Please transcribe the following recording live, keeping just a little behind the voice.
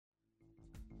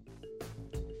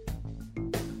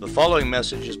The following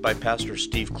message is by Pastor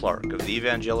Steve Clark of the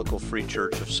Evangelical Free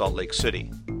Church of Salt Lake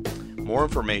City. More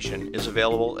information is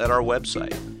available at our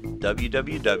website,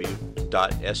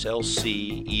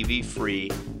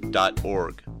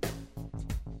 www.slcevfree.org.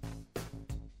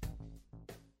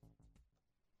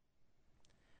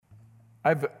 I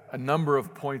have a number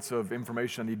of points of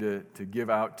information I need to give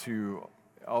out to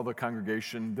all the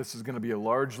congregation. This is going to be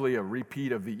largely a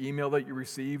repeat of the email that you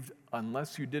received,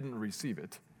 unless you didn't receive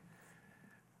it.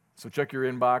 So check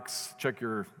your inbox, check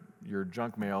your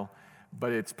junk mail,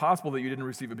 but it's possible that you didn't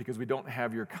receive it because we don't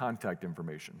have your contact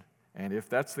information. And if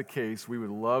that's the case, we would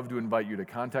love to invite you to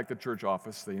contact the church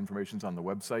office. The information's on the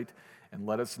website, and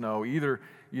let us know either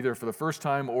for the first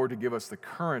time or to give us the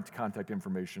current contact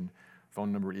information,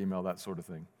 phone number, email, that sort of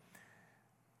thing.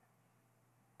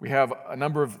 We have a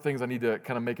number of things I need to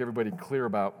kind of make everybody clear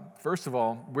about. First of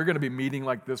all, we're going to be meeting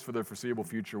like this for the foreseeable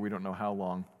future. We don't know how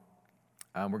long.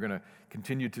 We're going to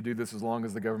continue to do this as long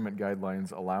as the government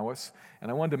guidelines allow us.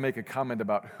 And I wanted to make a comment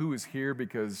about who is here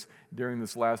because during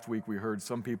this last week we heard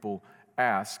some people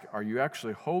ask, are you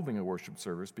actually holding a worship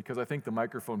service? Because I think the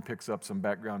microphone picks up some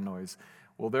background noise.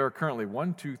 Well, there are currently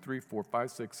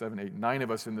 9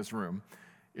 of us in this room,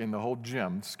 in the whole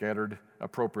gym, scattered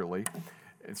appropriately.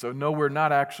 And so no, we're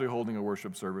not actually holding a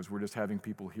worship service. We're just having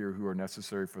people here who are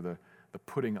necessary for the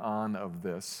putting on of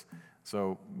this.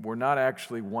 So we're not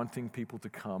actually wanting people to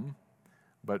come,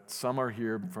 but some are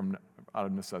here out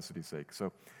of necessity's sake.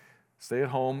 So stay at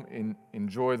home and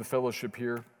enjoy the fellowship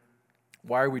here.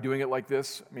 Why are we doing it like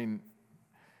this? I mean,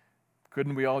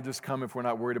 couldn't we all just come if we're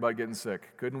not worried about getting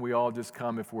sick? Couldn't we all just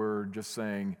come if we're just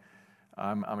saying,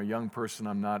 I'm a young person,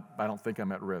 I don't think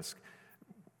I'm at risk?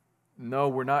 No,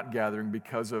 we're not gathering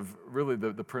because of really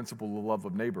the principle of love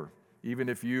of neighbor. Even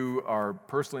if you are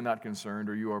personally not concerned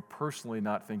or you are personally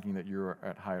not thinking that you're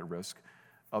at high risk,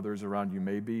 others around you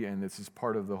may be, and this is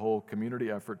part of the whole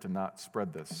community effort to not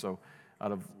spread this. So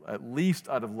at least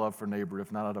out of love for neighbor,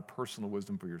 if not out of personal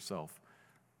wisdom for yourself,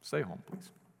 stay home, please.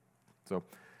 So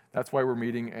that's why we're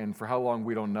meeting, and for how long,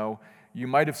 we don't know. You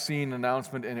might have seen an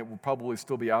announcement, and it will probably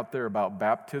still be out there, about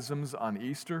baptisms on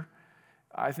Easter.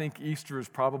 I think Easter is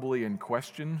probably in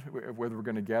question, whether we're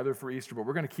going to gather for Easter, but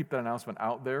we're going to keep that announcement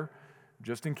out there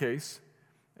just in case.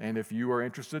 And if you are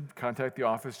interested, contact the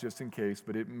office just in case,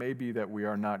 but it may be that we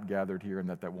are not gathered here and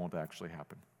that won't actually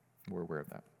happen. We're aware of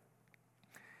that.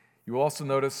 You will also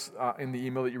notice in the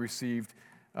email that you received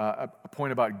a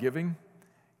point about giving.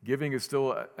 Giving is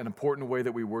still an important way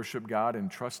that we worship God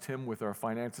and trust Him with our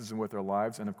finances and with our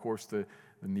lives, and of course the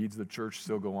needs of the church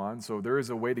still go on. So there is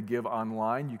a way to give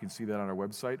online. You can see that on our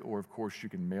website, or of course you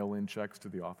can mail in checks to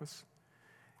the office.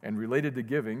 And related to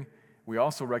giving, we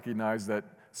also recognize that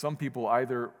some people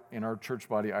either in our church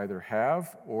body either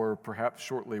have or perhaps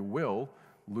shortly will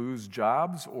lose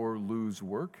jobs or lose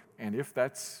work. And if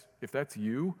that's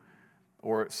you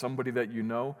or somebody that you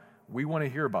know, we want to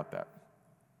hear about that.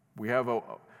 We have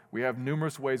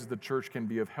numerous ways that the church can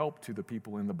be of help to the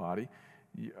people in the body.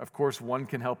 Of course, one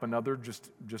can help another just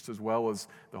as well as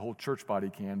the whole church body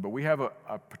can, but we have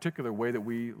a particular way that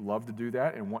we love to do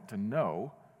that and want to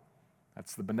know.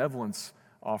 That's the benevolence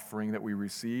offering that we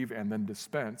receive and then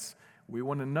dispense. We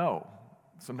want to know.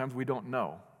 Sometimes we don't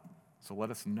know, so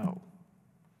let us know.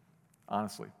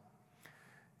 Honestly.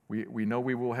 We know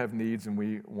we will have needs and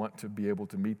we want to be able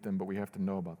to meet them, but we have to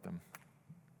know about them.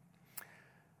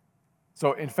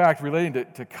 So, in fact, relating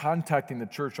to contacting the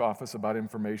church office about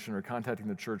information or contacting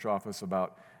the church office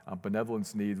about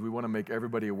benevolence needs, we want to make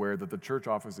everybody aware that the church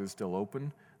office is still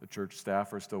open. The church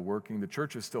staff are still working. The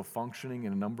church is still functioning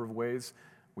in a number of ways.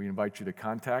 We invite you to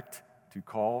contact, to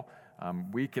call.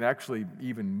 We can actually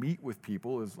even meet with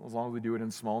people as long as we do it in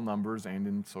small numbers and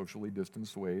in socially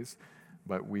distanced ways.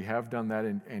 But we have done that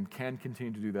and can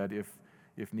continue to do that if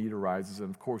need arises. And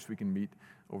of course, we can meet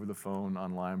over the phone,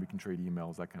 online, we can trade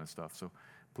emails, that kind of stuff. So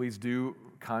please do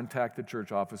contact the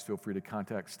church office. Feel free to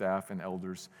contact staff and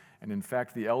elders. And in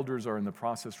fact, the elders are in the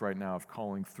process right now of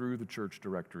calling through the church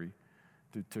directory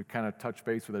to kind of touch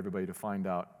base with everybody to find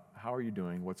out, how are you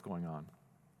doing, what's going on.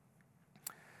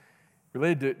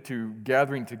 Related to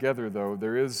gathering together, though,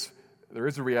 there is a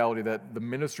reality that the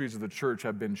ministries of the church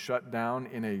have been shut down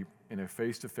in a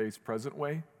face-to-face present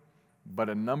way. But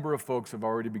a number of folks have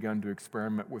already begun to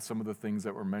experiment with some of the things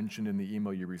that were mentioned in the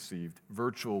email you received,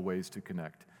 virtual ways to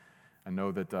connect. I know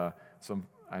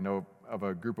of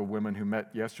a group of women who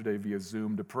met yesterday via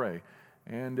Zoom to pray,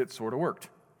 and it sort of worked.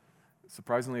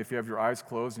 Surprisingly, if you have your eyes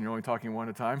closed and you're only talking one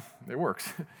at a time, it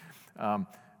works.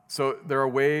 So there are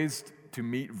ways to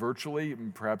meet virtually,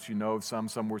 and perhaps you know of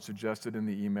some were suggested in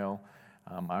the email.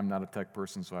 I'm not a tech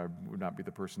person, so I would not be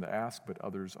the person to ask, but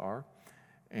others are.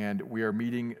 And we are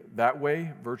meeting that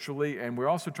way, virtually, and we're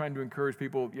also trying to encourage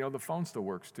people, the phone still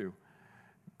works too.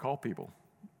 Call people.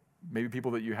 Maybe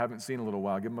people that you haven't seen in a little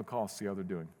while, give them a call, see how they're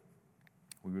doing.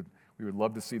 We would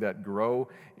love to see that grow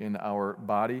in our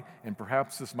body, and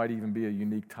perhaps this might even be a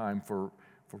unique time for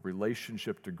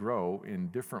relationship to grow in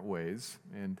different ways,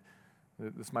 and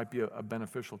this might be a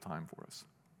beneficial time for us.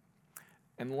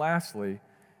 And lastly,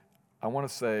 I want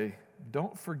to say,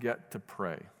 don't forget to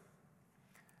pray.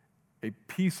 A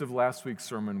piece of last week's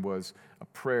sermon was a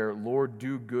prayer, Lord,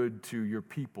 do good to your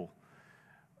people.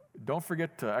 Don't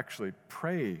forget to actually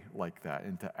pray like that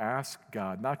and to ask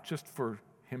God, not just for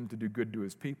him to do good to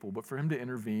his people, but for him to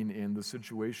intervene in the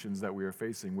situations that we are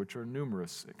facing, which are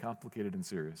numerous, complicated, and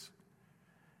serious.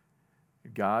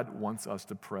 God wants us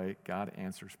to pray. God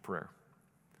answers prayer.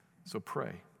 So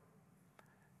pray.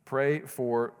 Pray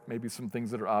for maybe some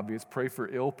things that are obvious. Pray for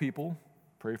ill people.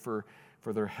 Pray for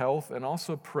their health. And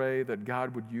also pray that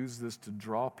God would use this to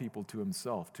draw people to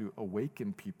himself, to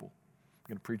awaken people.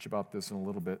 I'm going to preach about this in a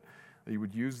little bit. That he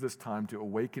would use this time to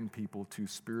awaken people to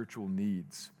spiritual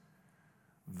needs.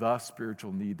 The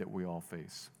spiritual need that we all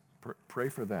face. Pray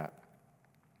for that.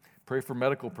 Pray for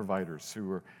medical providers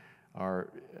who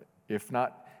are, if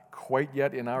not quite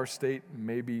yet in our state,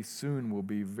 maybe soon will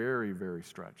be very, very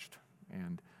stretched.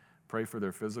 And pray for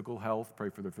their physical health, pray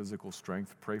for their physical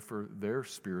strength, pray for their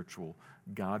spiritual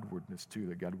Godwardness too,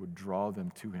 that God would draw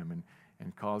them to him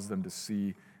and cause them to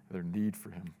see their need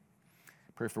for him.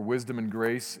 Pray for wisdom and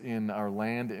grace in our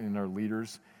land and in our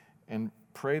leaders, and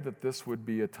pray that this would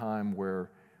be a time where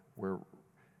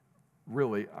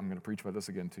really, I'm going to preach about this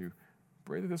again too,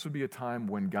 pray that this would be a time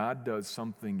when God does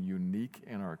something unique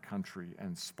in our country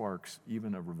and sparks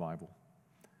even a revival.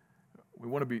 We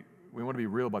want to be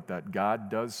real about that. God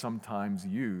does sometimes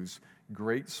use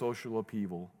great social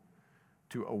upheaval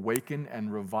to awaken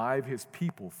and revive his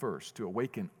people first, to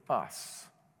awaken us,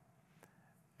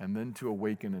 and then to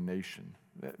awaken a nation.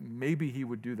 Maybe he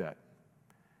would do that.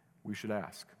 We should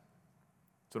ask.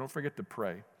 So don't forget to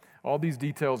pray. All these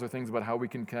details are things about how we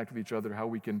can connect with each other, how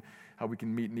we can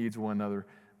meet needs of one another,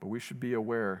 but we should be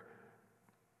aware,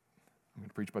 I'm going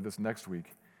to preach about this next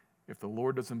week, if the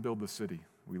Lord doesn't build the city,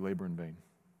 we labor in vain.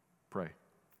 Pray.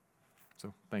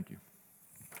 So, thank you.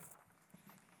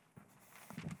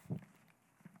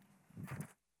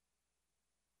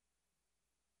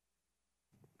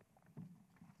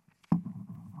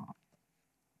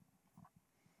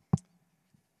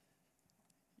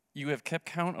 You have kept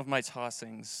count of my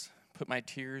tossings, put my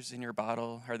tears in your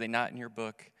bottle. Are they not in your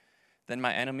book? Then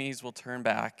my enemies will turn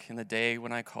back in the day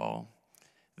when I call.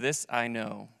 This I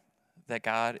know, that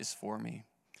God is for me.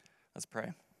 Let's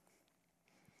pray.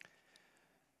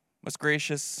 Most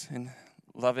gracious and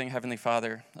loving Heavenly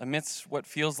Father, amidst what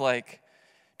feels like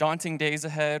daunting days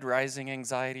ahead, rising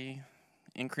anxiety,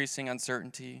 increasing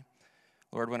uncertainty,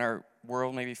 Lord, when our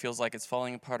world maybe feels like it's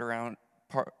falling apart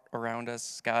around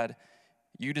us, God,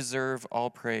 you deserve all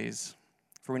praise,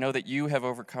 for we know that you have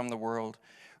overcome the world.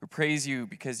 We praise you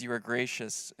because you are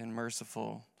gracious and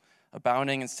merciful,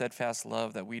 abounding in steadfast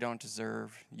love that we don't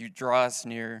deserve. You draw us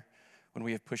near when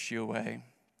we have pushed you away.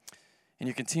 And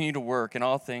you continue to work in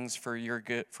all things for your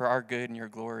good, for our good and your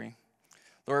glory.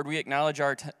 Lord, we acknowledge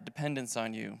our dependence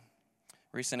on you.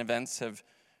 Recent events have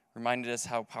reminded us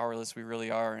how powerless we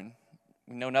really are, and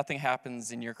we know nothing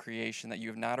happens in your creation that you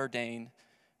have not ordained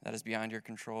that is beyond your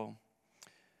control.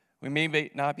 We may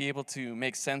not be able to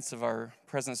make sense of our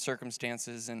present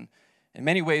circumstances, and in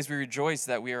many ways we rejoice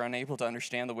that we are unable to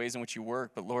understand the ways in which you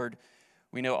work, but Lord,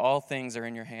 we know all things are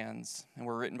in your hands and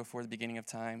were written before the beginning of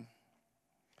time.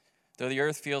 Though the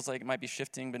earth feels like it might be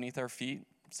shifting beneath our feet,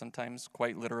 sometimes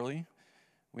quite literally,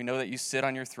 we know that you sit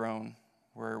on your throne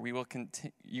where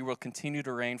you will continue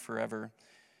to reign forever.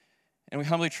 And we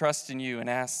humbly trust in you and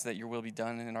ask that your will be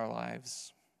done in our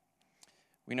lives.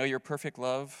 We know your perfect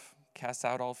love casts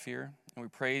out all fear, and we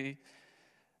pray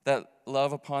that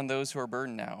love upon those who are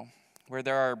burdened now. Where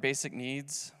there are basic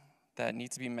needs that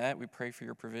need to be met, we pray for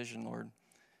your provision, Lord.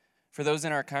 For those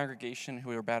in our congregation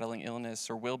who are battling illness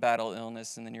or will battle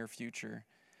illness in the near future,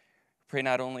 pray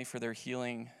not only for their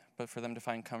healing, but for them to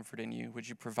find comfort in you. Would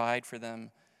you provide for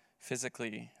them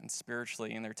physically and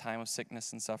spiritually in their time of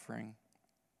sickness and suffering?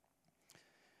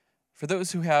 For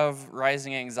those who have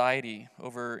rising anxiety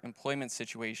over employment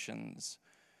situations,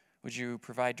 would you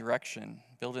provide direction,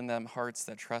 build in them hearts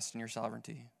that trust in your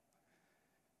sovereignty?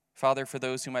 Father, for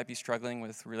those who might be struggling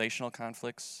with relational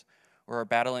conflicts or are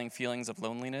battling feelings of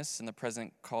loneliness and the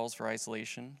present calls for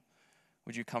isolation,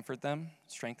 would you comfort them,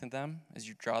 strengthen them as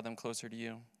you draw them closer to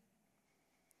you?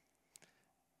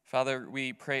 Father,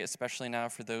 we pray especially now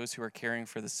for those who are caring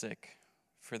for the sick,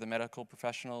 for the medical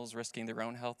professionals risking their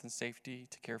own health and safety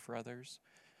to care for others.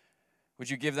 Would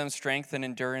you give them strength and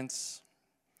endurance?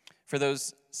 For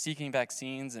those seeking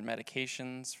vaccines and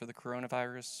medications for the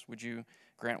coronavirus, would you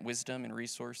grant wisdom and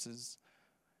resources?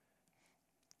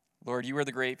 Lord, you are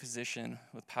the great physician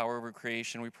with power over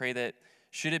creation. We pray that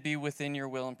should it be within your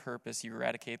will and purpose, you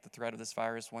eradicate the threat of this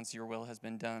virus once your will has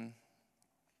been done.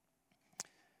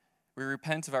 We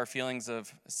repent of our feelings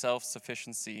of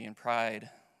self-sufficiency and pride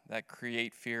that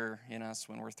create fear in us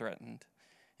when we're threatened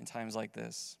in times like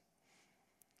this.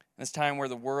 In this time where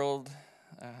the world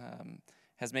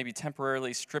has maybe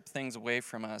temporarily stripped things away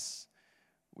from us,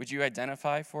 would you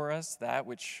identify for us that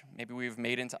which maybe we've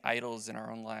made into idols in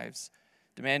our own lives,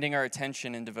 demanding our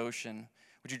attention and devotion?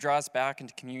 Would you draw us back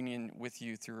into communion with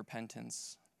you through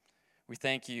repentance? We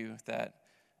thank you that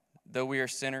though we are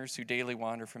sinners who daily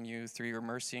wander from you, through your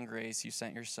mercy and grace, you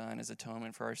sent your Son as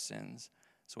atonement for our sins,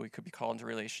 so we could be called into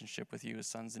relationship with you as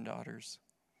sons and daughters.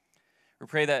 We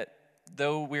pray that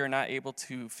though we are not able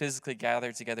to physically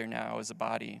gather together now as a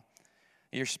body,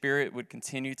 your Spirit would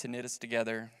continue to knit us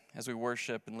together as we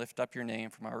worship and lift up your name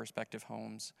from our respective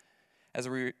homes, as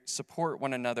we support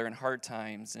one another in hard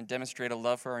times and demonstrate a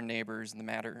love for our neighbors in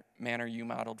the manner you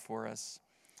modeled for us,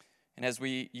 and as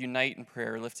we unite in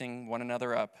prayer, lifting one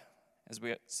another up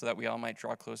so that we all might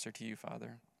draw closer to you,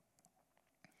 Father.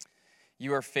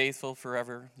 You are faithful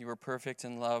forever. You are perfect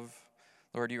in love.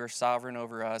 Lord, you are sovereign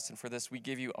over us, and for this we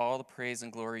give you all the praise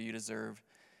and glory you deserve.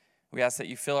 We ask that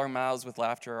you fill our mouths with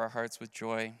laughter, our hearts with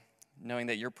joy, knowing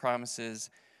that your promises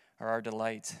are our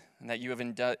delight, and that you have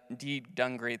indeed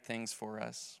done great things for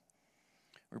us.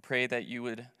 We pray that you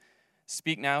would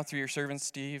speak now through your servant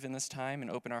Steve in this time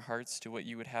and open our hearts to what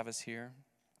you would have us hear.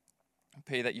 We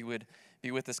pray that you would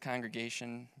be with this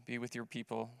congregation, be with your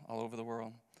people all over the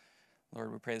world.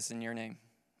 Lord, we pray this in your name.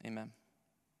 Amen.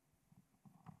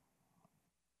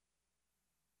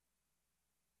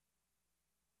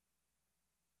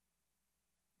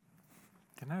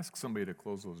 Can I ask somebody to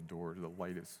close those doors? The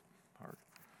light is hard.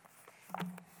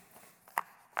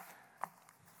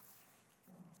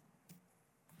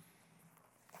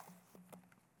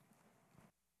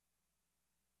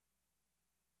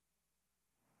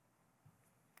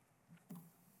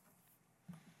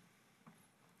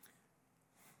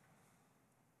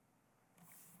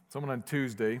 Someone on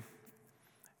Tuesday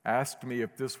asked me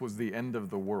if this was the end of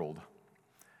the world.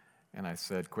 And I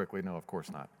said quickly, no, of course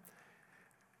not.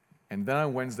 And then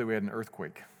on Wednesday, we had an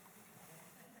earthquake,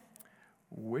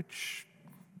 which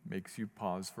makes you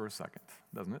pause for a second,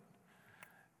 doesn't it?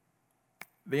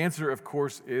 The answer, of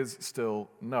course, is still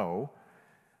no,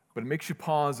 but it makes you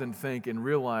pause and think and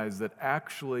realize that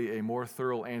actually a more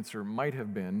thorough answer might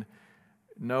have been,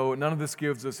 no, none of this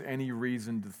gives us any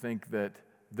reason to think that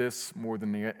this, more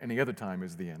than any other time,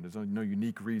 is the end. There's no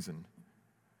unique reason.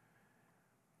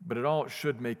 But it all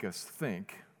should make us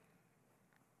think,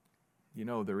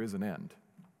 there is an end.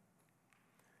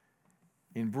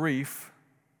 In brief,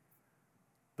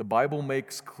 the Bible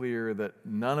makes clear that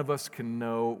none of us can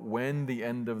know when the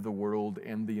end of the world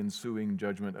and the ensuing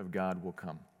judgment of God will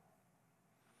come.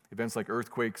 Events like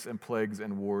earthquakes and plagues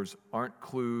and wars aren't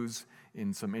clues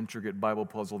in some intricate Bible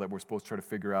puzzle that we're supposed to try to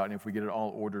figure out, and if we get it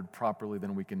all ordered properly,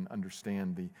 then we can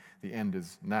understand the end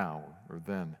is now or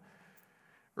then.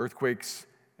 Earthquakes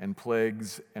and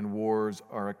plagues and wars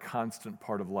are a constant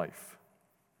part of life,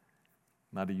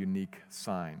 not a unique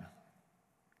sign.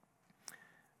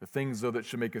 The things, though, that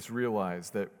should make us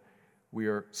realize that we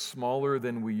are smaller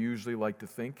than we usually like to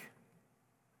think,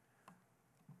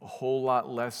 a whole lot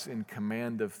less in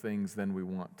command of things than we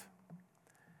want,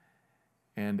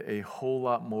 and a whole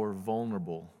lot more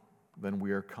vulnerable than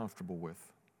we are comfortable with.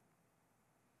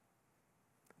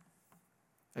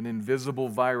 An invisible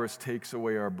virus takes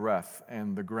away our breath,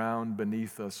 and the ground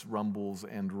beneath us rumbles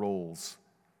and rolls.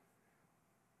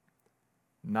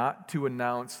 Not to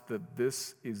announce that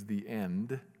this is the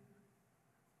end,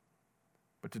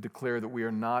 but to declare that we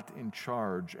are not in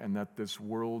charge and that this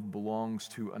world belongs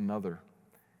to another,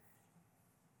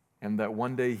 and that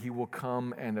one day he will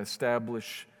come and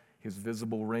establish his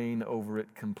visible reign over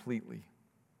it completely.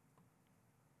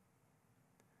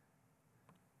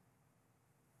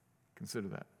 Consider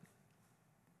that.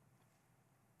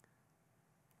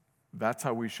 That's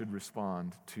how we should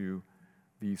respond to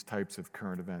these types of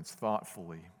current events,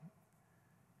 thoughtfully,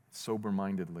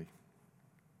 sober-mindedly,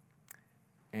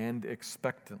 and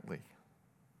expectantly.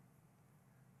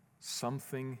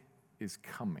 Something is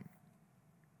coming.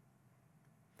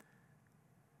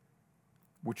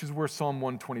 Which is where Psalm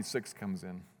 126 comes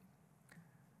in.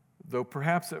 Though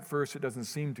perhaps at first it doesn't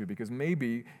seem to, because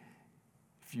maybe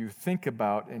if you think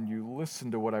about and you listen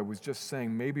to what I was just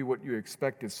saying, maybe what you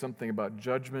expect is something about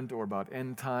judgment or about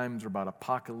end times or about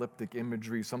apocalyptic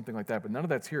imagery, something like that. But none of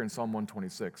that's here in Psalm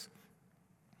 126.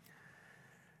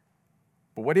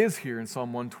 But what is here in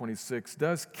Psalm 126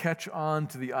 does catch on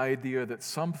to the idea that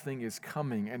something is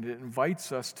coming, and it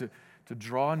invites us to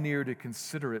draw near to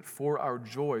consider it for our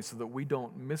joy so that we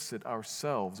don't miss it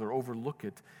ourselves or overlook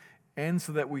it, and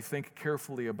so that we think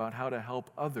carefully about how to help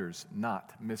others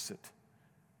not miss it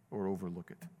or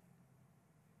overlook it.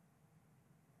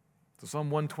 So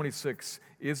Psalm 126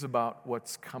 is about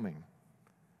what's coming,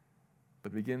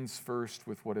 but begins first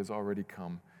with what has already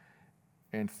come,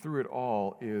 and through it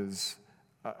all is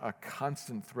a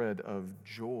constant thread of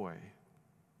joy.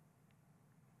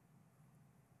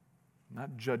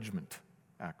 Not judgment,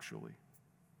 actually.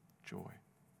 Joy.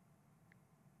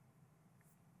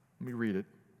 Let me read it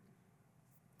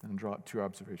and draw out 2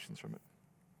 observations from it.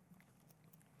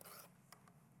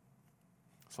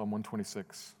 Psalm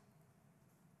 126.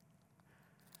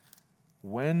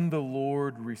 When the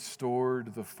Lord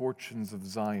restored the fortunes of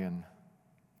Zion,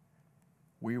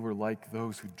 we were like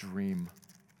those who dream.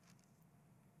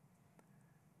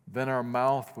 Then our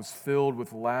mouth was filled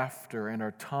with laughter, and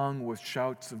our tongue with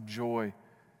shouts of joy.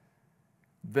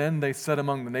 Then they said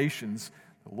among the nations,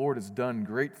 the Lord has done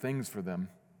great things for them.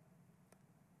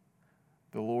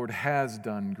 The Lord has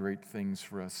done great things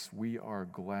for us. We are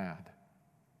glad.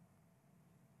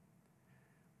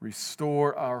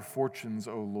 Restore our fortunes,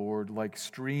 O Lord, like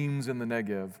streams in the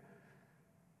Negev.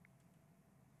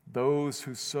 Those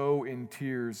who sow in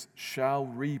tears shall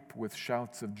reap with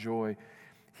shouts of joy.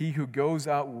 He who goes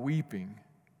out weeping,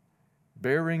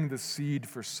 bearing the seed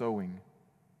for sowing,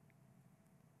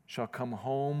 shall come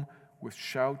home with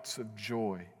shouts of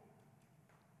joy,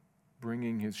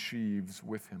 bringing his sheaves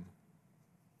with him.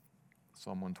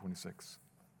 Psalm 126.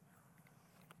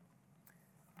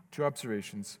 2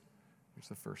 observations. Here's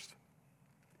the first.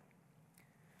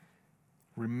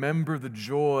 Remember the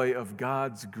joy of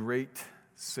God's great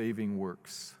saving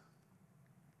works.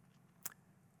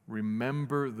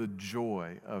 Remember the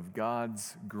joy of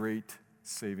God's great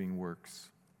saving works.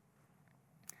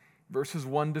 Verses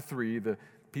 1 to 3, the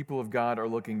people of God are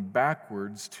looking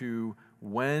backwards to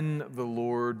when the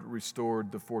Lord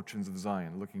restored the fortunes of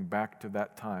Zion, looking back to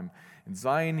that time. And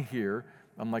Zion here,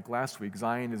 unlike last week,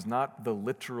 Zion is not the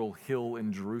literal hill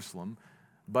in Jerusalem,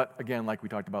 but again, like we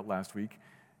talked about last week,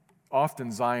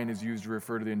 often Zion is used to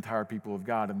refer to the entire people of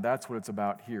God, and that's what it's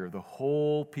about here. The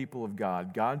whole people of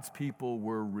God, God's people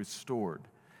were restored,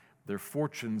 their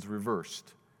fortunes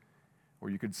reversed. Or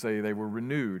you could say they were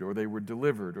renewed, or they were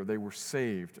delivered, or they were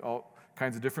saved. All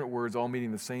kinds of different words, all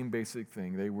meaning the same basic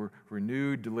thing. They were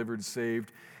renewed, delivered,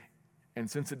 saved. And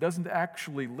since it doesn't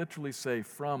actually literally say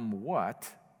from what,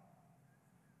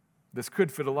 this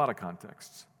could fit a lot of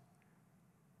contexts.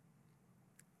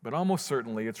 But almost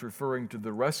certainly it's referring to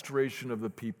the restoration of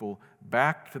the people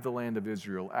back to the land of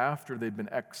Israel after they'd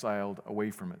been exiled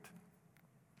away from it.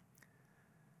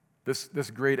 This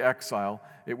great exile,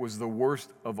 it was the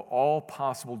worst of all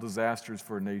possible disasters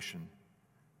for a nation.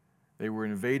 They were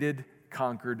invaded,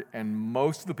 conquered, and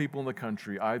most of the people in the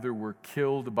country either were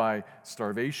killed by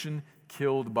starvation,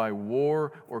 killed by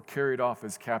war, or carried off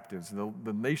as captives.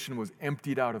 The nation was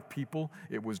emptied out of people.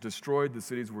 It was destroyed. The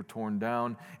cities were torn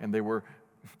down, and they were,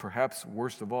 perhaps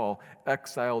worst of all,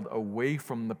 exiled away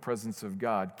from the presence of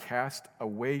God, cast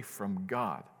away from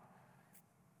God,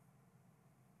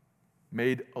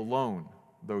 made alone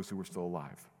those who were still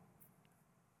alive.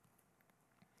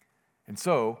 And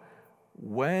so,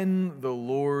 when the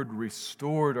Lord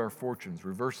restored our fortunes,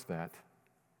 reverse that,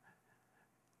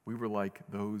 we were like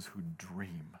those who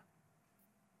dream.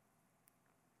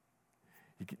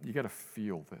 You got to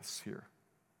feel this here.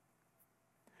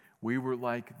 We were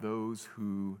like those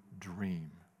who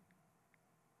dream.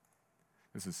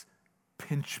 This is,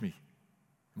 pinch me.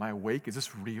 Am I awake? Is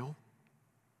this real?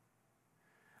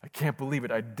 I can't believe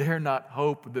it. I dare not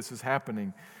hope this is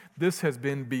happening. This has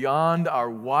been beyond our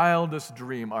wildest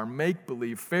dream, our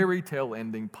make-believe, fairy tale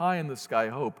ending, pie-in-the-sky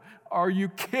hope. Are you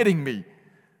kidding me?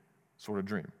 Sort of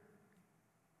dream.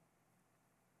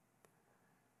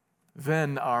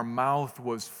 Then our mouth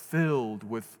was filled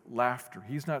with laughter.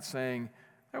 He's not saying,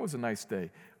 that was a nice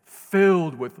day.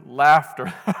 Filled with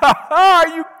laughter. Are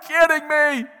you kidding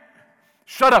me?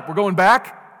 Shut up, we're going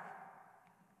back?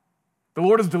 The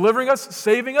Lord is delivering us,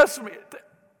 saving us.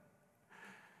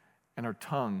 And our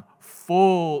tongue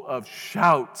full of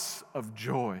shouts of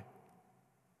joy.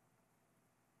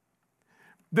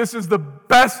 This is the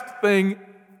best thing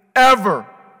ever.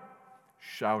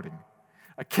 Shouting.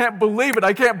 I can't believe it.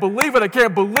 I can't believe it. I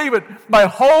can't believe it. My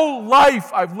whole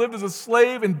life I've lived as a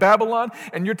slave in Babylon,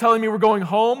 and you're telling me we're going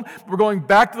home, we're going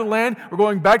back to the land, we're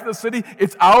going back to the city.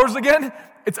 It's ours again?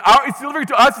 It's delivering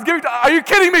to us. It's giving to us. Are you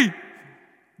kidding me?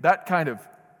 That kind of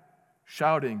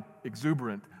shouting,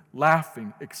 exuberant,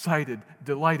 laughing, excited,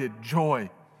 delighted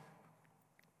joy.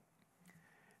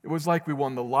 It was like we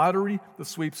won the lottery, the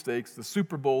sweepstakes, the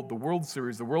Super Bowl, the World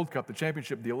Series, the World Cup, the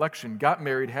championship, the election, got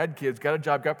married, had kids, got a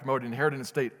job, got promoted, inherited an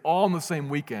estate, all in the same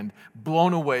weekend,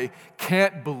 blown away,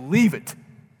 can't believe it.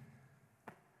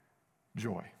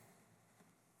 Joy.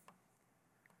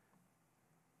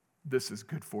 This is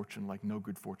good fortune like no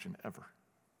good fortune ever.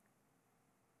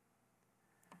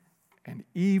 And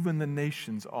even the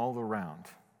nations all around,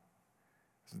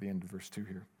 this is the end of verse 2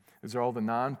 here. These are all the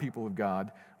non-people of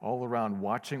God all around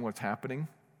watching what's happening,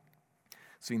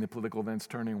 seeing the political events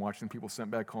turning, watching people sent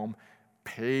back home,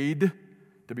 paid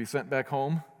to be sent back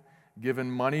home, given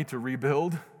money to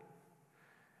rebuild.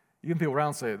 Even people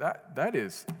around say, that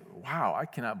is, wow, I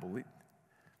cannot believe.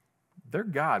 Their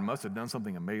God must have done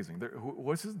something amazing.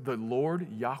 What's this? The Lord,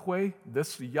 Yahweh?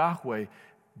 This Yahweh,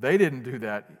 they didn't do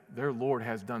that. Their Lord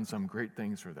has done some great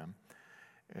things for them.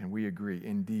 And we agree,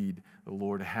 indeed, the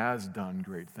Lord has done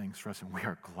great things for us, and we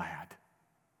are glad.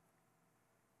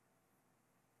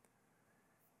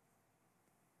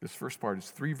 This first part is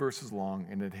 3 verses long,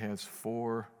 and it has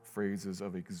 4 phrases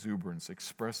of exuberance,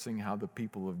 expressing how the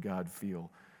people of God feel,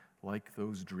 like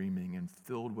those dreaming and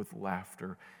filled with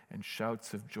laughter and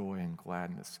shouts of joy and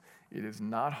gladness. It is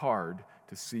not hard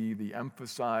to see the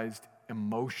emphasized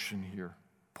emotion here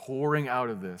pouring out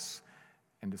of this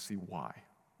and to see why.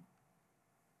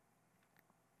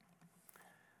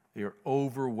 They are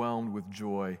overwhelmed with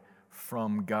joy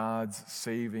from God's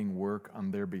saving work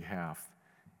on their behalf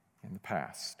in the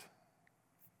past.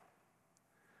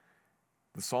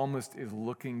 The psalmist is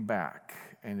looking back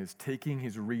and is taking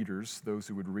his readers, those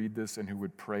who would read this and who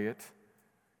would pray it,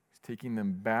 he's taking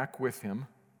them back with him,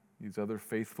 these other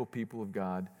faithful people of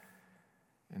God,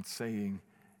 and saying,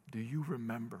 do you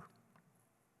remember?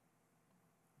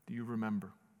 Do you remember?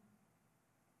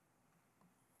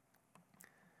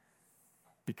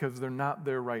 Because they're not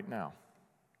there right now.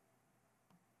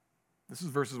 This is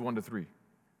verses 1 to 3.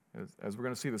 As we're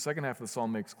going to see, the second half of the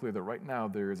psalm makes clear that right now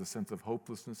there is a sense of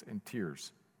hopelessness and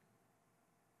tears.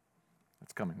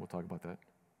 That's coming. We'll talk about that.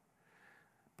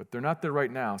 But they're not there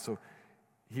right now. So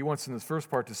he wants in this first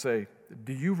part to say,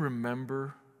 do you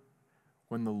remember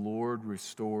when the Lord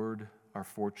restored our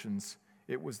fortunes?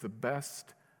 It was the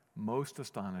best, most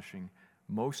astonishing,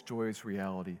 most joyous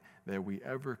reality that we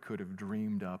ever could have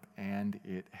dreamed up, and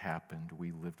it happened.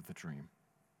 We lived the dream.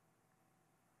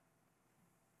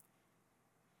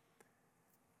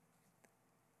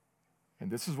 And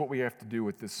this is what we have to do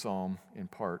with this psalm in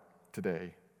part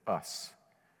today, us.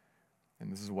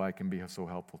 And this is why it can be so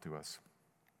helpful to us.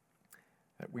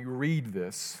 That we read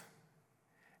this,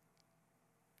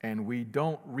 and we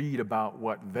don't read about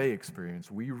what they experience.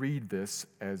 We read this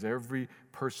as every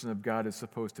person of God is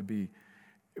supposed to be.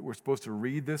 We're supposed to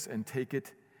read this and take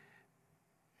it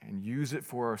and use it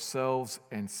for ourselves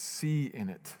and see in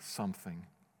it something.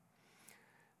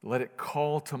 Let it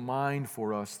call to mind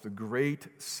for us the great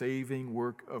saving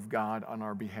work of God on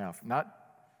our behalf. Not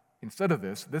instead of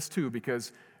this too,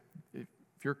 because if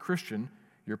you're a Christian,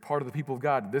 you're part of the people of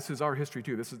God. This is our history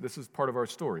too. This is part of our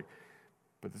story.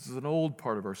 But this is an old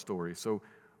part of our story. So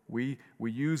we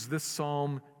use this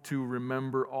psalm to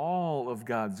remember all of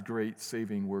God's great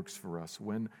saving works for us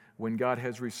when God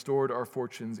has restored our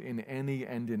fortunes in any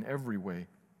and in every way.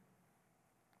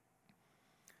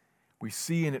 We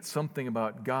see in it something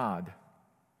about God.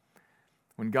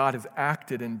 When God has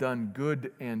acted and done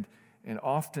good and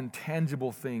often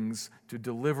tangible things to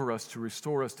deliver us, to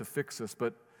restore us, to fix us,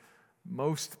 but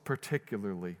most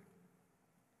particularly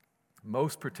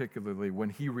when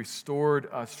He restored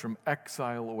us from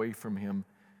exile away from Him,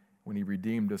 when He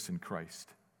redeemed us in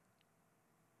Christ.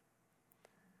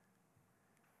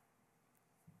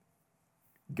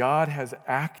 God has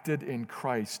acted in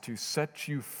Christ to set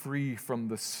you free from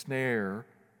the snare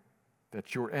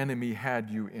that your enemy had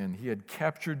you in. He had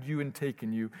captured you and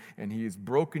taken you, and He has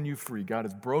broken you free. God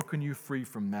has broken you free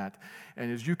from that.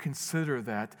 And as you consider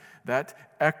that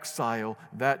exile,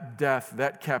 that death,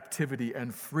 that captivity,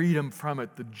 and freedom from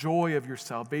it, the joy of your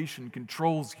salvation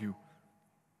controls you.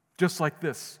 Just like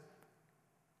this.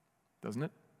 Doesn't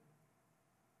it?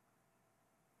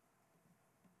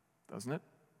 Doesn't it?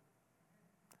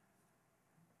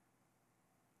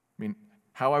 I mean,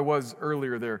 how I was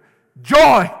earlier there,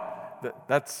 joy!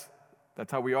 That's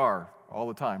how we are all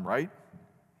the time, right?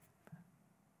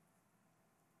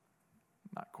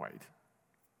 Not quite.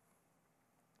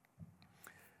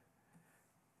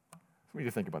 We need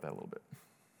to think about that a little bit.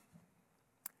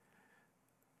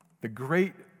 The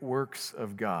great works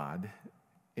of God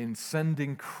in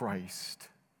sending Christ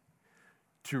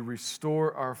to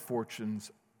restore our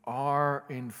fortunes are,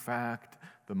 in fact,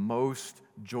 the most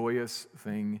joyous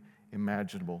thing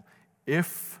imaginable.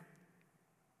 If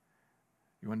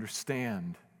you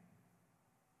understand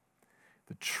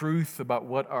the truth about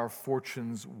what our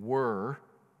fortunes were,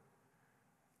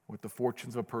 what the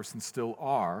fortunes of a person still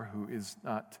are who is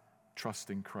not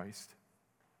trusting Christ.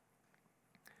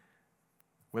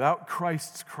 Without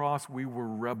Christ's cross, we were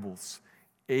rebels,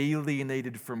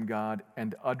 alienated from God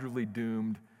and utterly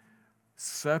doomed,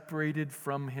 separated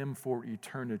from Him for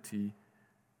eternity,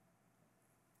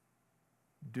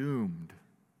 doomed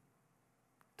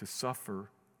to suffer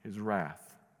His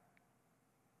wrath.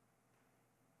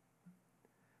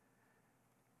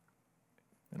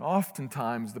 And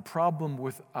oftentimes, the problem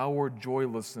with our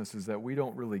joylessness is that we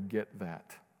don't really get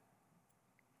that.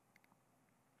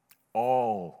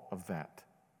 All of that.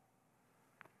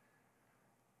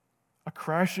 A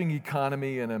crashing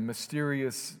economy and a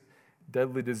mysterious,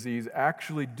 deadly disease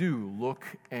actually do look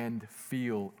and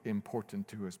feel important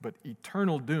to us. But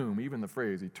eternal doom, even the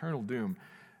phrase eternal doom,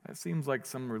 that seems like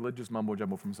some religious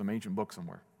mumbo-jumbo from some ancient book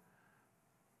somewhere.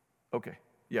 Okay,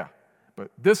 yeah,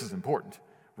 but this is important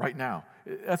right now.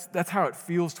 That's how it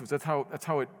feels to us. That's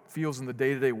how it feels in the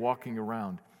day-to-day walking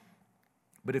around.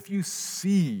 But if you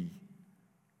see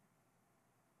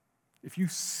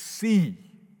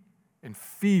and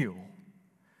feel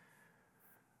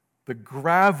the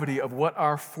gravity of what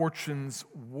our fortunes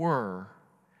were,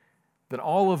 then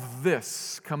all of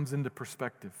this comes into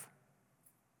perspective.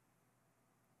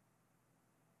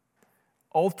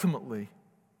 Ultimately,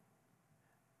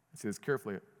 let's say this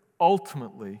carefully,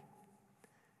 ultimately,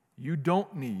 you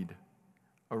don't need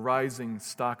a rising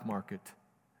stock market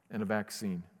and a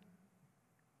vaccine.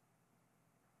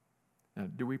 Now,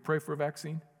 do we pray for a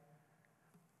vaccine?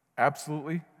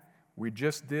 Absolutely. We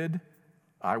just did.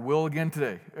 I will again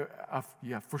today.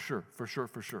 Yeah, for sure.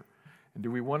 And do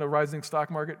we want a rising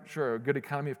stock market? Sure. A good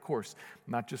economy, of course.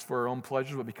 Not just for our own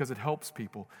pleasures, but because it helps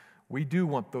people. We do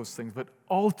want those things. But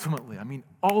ultimately,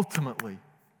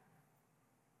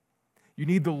 you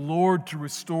need the Lord to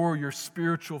restore your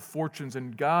spiritual fortunes,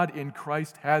 and God in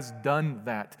Christ has done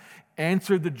that.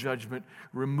 Answered the judgment,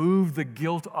 removed the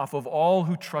guilt off of all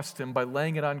who trust Him by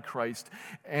laying it on Christ,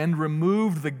 and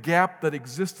removed the gap that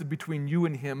existed between you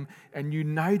and Him, and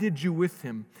united you with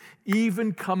Him,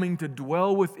 even coming to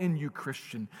dwell within you,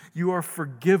 Christian. You are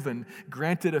forgiven,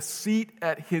 granted a seat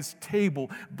at His table,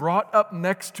 brought up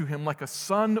next to Him like a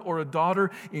son or a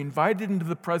daughter, invited into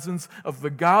the presence of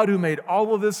the God who made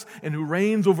all of this and who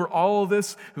reigns over all of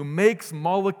this, who makes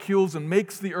molecules and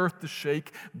makes the earth to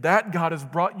shake. That God has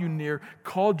brought you near,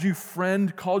 called you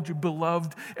friend, called you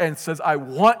beloved, and says, I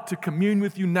want to commune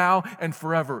with you now and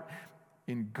forever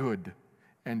in good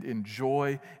and in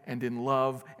joy and in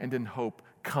love and in hope.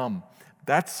 Come.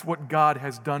 That's what God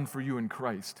has done for you in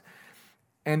Christ.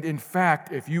 And in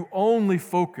fact, if you only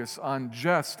focus on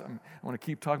just, I want to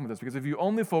keep talking about this, because if you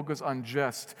only focus on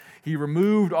just, He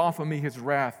removed off of me His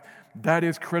wrath, that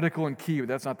is critical and key, but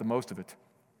that's not the most of it.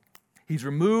 He's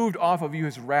removed off of you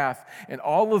His wrath, and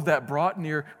all of that brought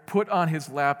near, put on His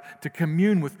lap to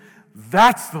commune with.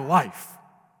 That's the life.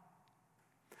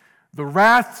 The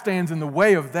wrath stands in the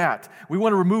way of that. We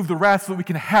want to remove the wrath so that we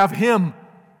can have Him,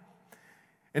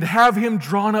 and have Him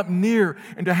drawn up near,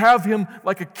 and to have Him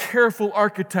like a careful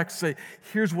architect say,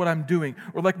 here's what I'm doing.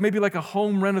 Or maybe like a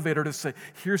home renovator to say,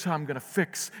 here's how I'm going to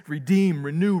fix, redeem,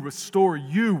 renew, restore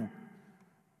you.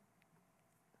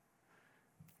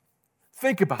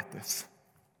 Think about this.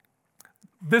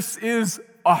 This is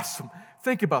awesome.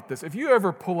 Think about this. If you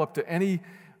ever pull up to any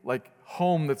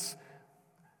home that's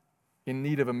in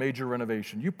need of a major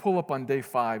renovation, you pull up on day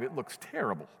 5, it looks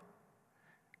terrible.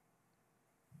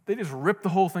 They just ripped the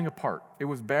whole thing apart. It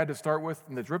was bad to start with,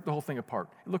 and they ripped the whole thing apart.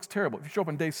 It looks terrible. If you show up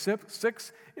on day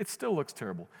 6, it still looks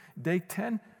terrible. Day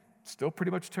 10, still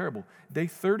pretty much terrible. Day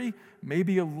 30,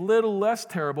 maybe a little less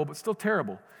terrible, but still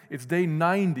terrible. It's day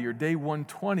 90 or day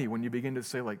 120 when you begin to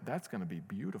say, that's going to be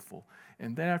beautiful.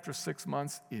 And then after 6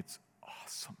 months, it's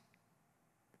awesome.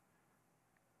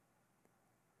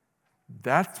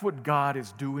 That's what God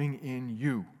is doing in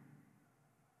you.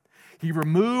 He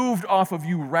removed off of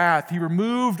you wrath. He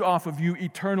removed off of you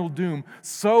eternal doom,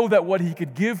 so that what He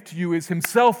could give to you is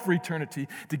Himself for eternity,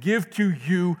 to give to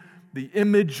you the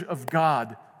image of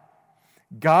God.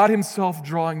 God Himself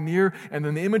drawing near, and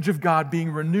then the image of God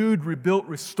being renewed, rebuilt,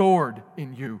 restored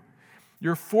in you.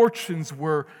 Your fortunes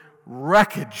were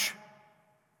wreckage,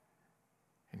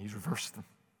 and He's reversed them.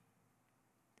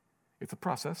 It's a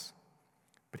process.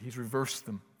 but he's reversed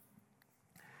them.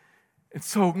 And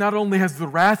so not only has the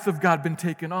wrath of God been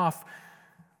taken off,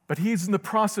 but he's in the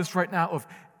process right now of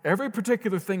every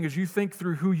particular thing as you think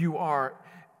through who you are.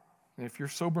 And if you're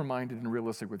sober-minded and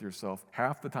realistic with yourself,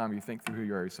 half the time you think through who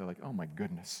you are, you say like, oh my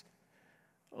goodness.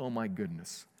 Oh my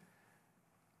goodness.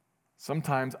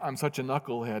 Sometimes I'm such a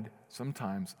knucklehead.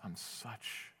 Sometimes I'm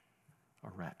such a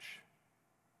wretch.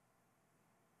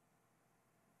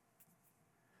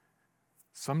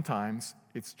 Sometimes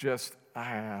it's just,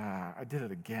 I did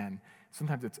it again.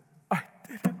 Sometimes it's, I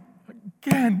did it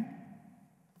again,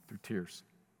 through tears.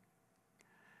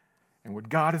 And what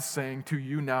God is saying to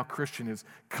you now, Christian, is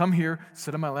come here,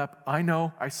 sit on my lap. I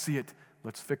know, I see it.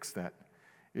 Let's fix that.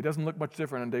 It doesn't look much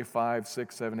different on day 5,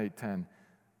 6, 7, 8, 10,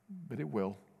 but it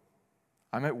will.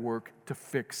 I'm at work to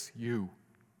fix you,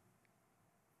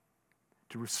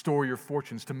 to restore your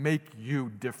fortunes, to make you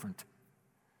different.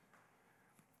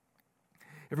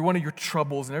 Every one of your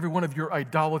troubles and every one of your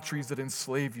idolatries that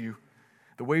enslave you,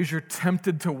 the ways you're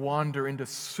tempted to wander into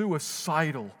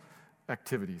suicidal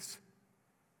activities,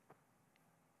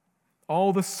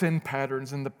 all the sin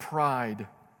patterns and the pride,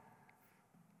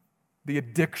 the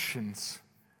addictions,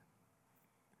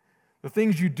 the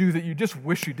things you do that you just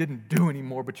wish you didn't do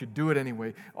anymore, but you do it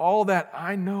anyway. All that,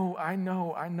 I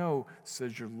know,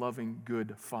 says your loving,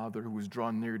 good Father who was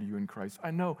drawn near to you in Christ.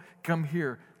 I know, come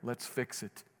here, let's fix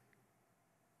it.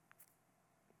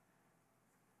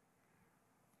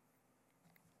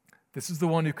 This is the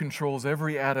one who controls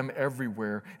every atom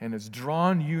everywhere and has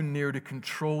drawn you near to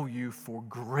control you for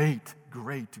great,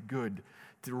 great good,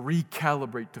 to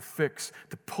recalibrate, to fix,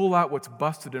 to pull out what's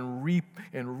busted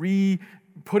and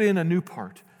put in a new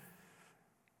part.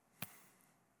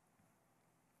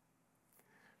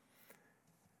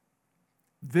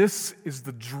 This is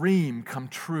the dream come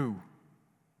true.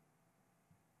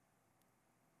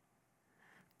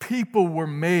 People were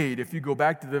made, if you go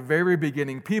back to the very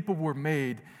beginning, people were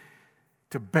made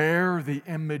to bear the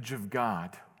image of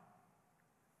God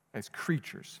as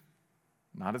creatures,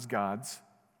 not as gods.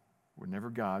 We're never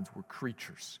gods, we're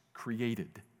creatures,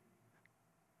 created.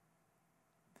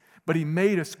 But he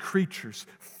made us creatures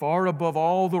far above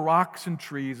all the rocks and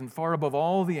trees and far above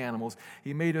all the animals.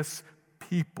 He made us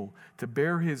people to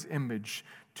bear his image,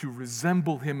 to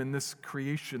resemble him in this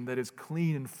creation that is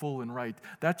clean and full and right.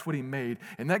 That's what he made.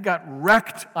 And that got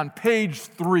wrecked on page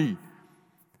 3.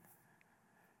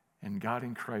 And God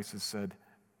in Christ has said,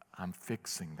 I'm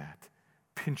fixing that.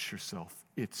 Pinch yourself.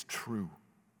 It's true.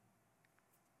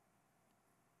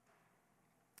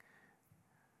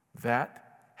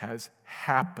 That has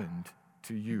happened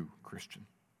to you, Christian.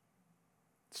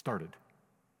 It started.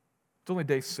 It's only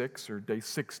day 6 or day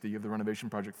 60 of the renovation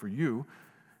project for you,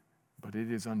 but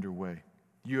it is underway.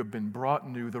 You have been brought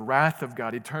new, the wrath of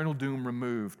God, eternal doom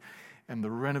removed, and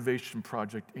the renovation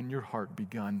project in your heart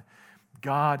begun.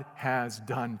 God has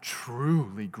done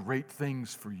truly great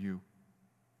things for you.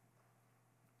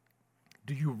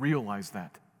 Do you realize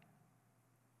that?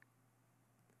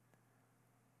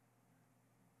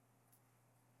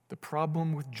 The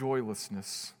problem with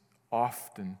joylessness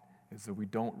often is that we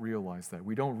don't realize that.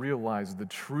 We don't realize the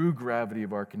true gravity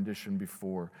of our condition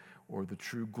before or the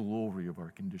true glory of our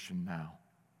condition now.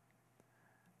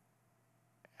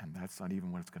 And that's not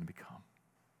even what it's going to become.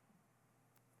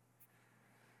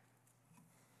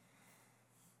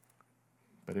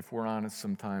 But if we're honest,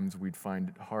 sometimes we'd find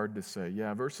it hard to say,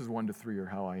 yeah, verses 1 to 3 are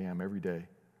how I am every day,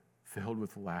 filled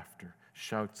with laughter,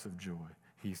 shouts of joy.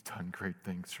 He's done great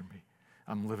things for me.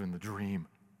 I'm living the dream.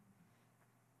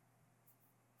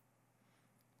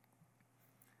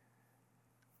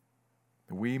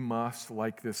 We must,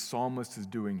 like this psalmist is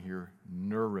doing here,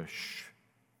 nourish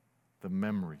the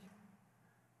memory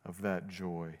of that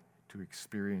joy to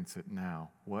experience it now.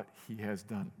 What he has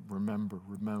done. Remember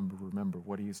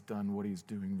what he has done, what he's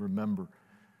doing. Remember.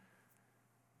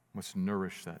 Must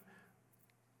nourish that.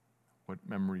 What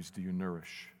memories do you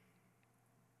nourish?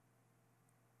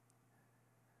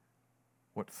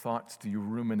 What thoughts do you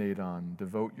ruminate on,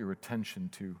 devote your attention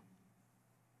to?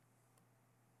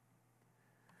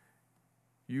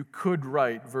 You could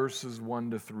write verses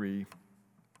 1 to 3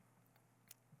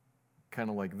 kind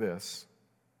of like this.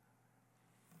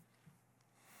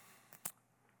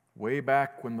 Way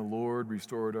back when the Lord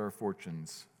restored our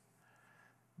fortunes.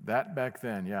 That back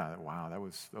then, yeah, wow,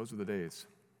 those were the days.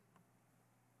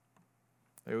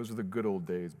 Those were the good old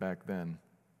days back then.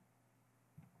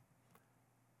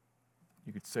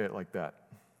 You could say it like that.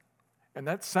 And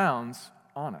that sounds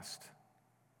honest.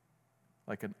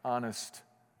 Like an honest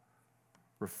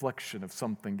reflection of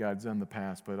something God's done in the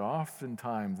past, but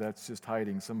oftentimes that's just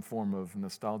hiding some form of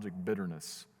nostalgic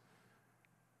bitterness.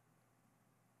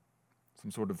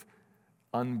 some sort of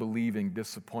unbelieving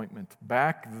disappointment.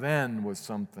 Back then was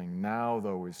something, now,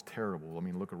 though, is terrible. I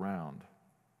mean, look around.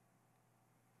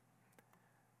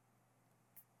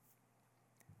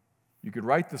 You could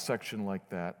write the section like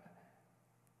that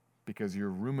because you're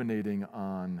ruminating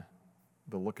on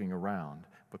the looking around.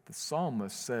 But the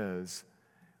psalmist says,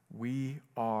 we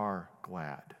are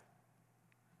glad.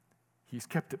 He's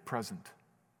kept it present.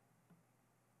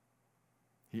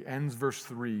 He ends verse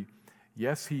 3,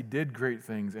 yes, he did great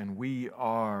things, and we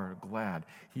are glad.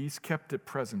 He's kept it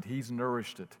present. He's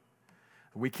nourished it.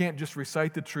 We can't just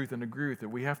recite the truth and agree with it.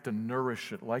 We have to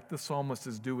nourish it, like the psalmist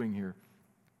is doing here.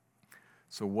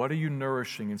 So what are you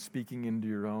nourishing and speaking into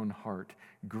your own heart?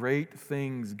 Great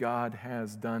things God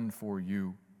has done for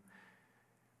you.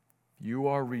 You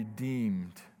are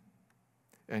redeemed,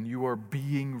 and you are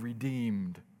being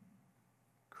redeemed.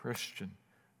 Christian,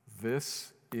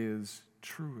 this is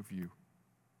true of you.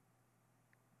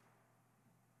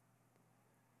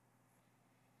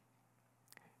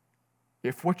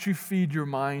 If what you feed your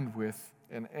mind with,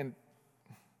 and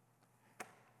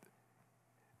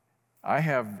I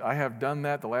have done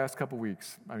that the last couple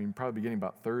weeks. I mean, probably beginning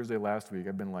about Thursday last week,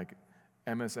 I've been like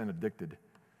MSN addicted.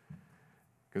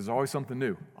 Because there's always something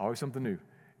new, always something new.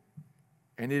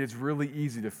 And it is really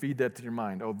easy to feed that to your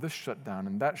mind. Oh, this shut down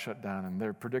and that shut down, and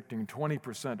they're predicting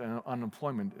 20%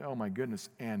 unemployment. Oh, my goodness.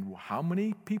 And how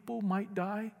many people might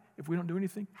die if we don't do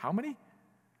anything? How many?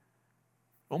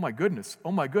 Oh, my goodness.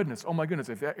 Oh, my goodness. Oh, my goodness.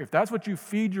 If that's what you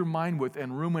feed your mind with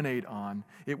and ruminate on,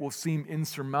 it will seem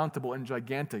insurmountable and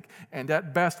gigantic. And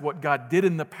at best, what God did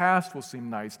in the past will seem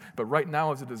nice, but right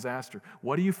now is a disaster.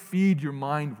 What do you feed your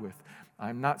mind with?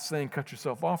 I'm not saying cut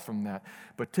yourself off from that,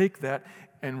 but take that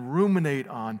and ruminate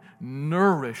on,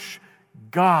 nourish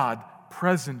God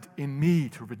present in me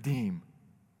to redeem.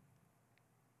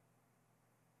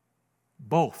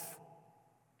 Both.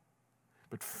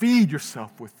 But feed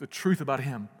yourself with the truth about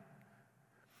Him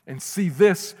and see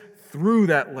this through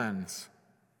that lens.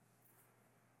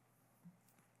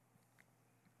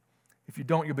 If you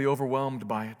don't, you'll be overwhelmed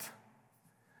by it,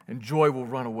 and joy will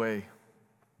run away.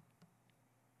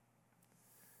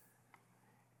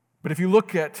 But if you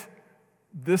look at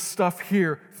this stuff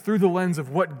here through the lens of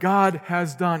what God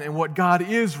has done and what God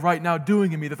is right now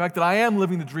doing in me, the fact that I am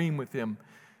living the dream with Him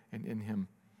and in Him,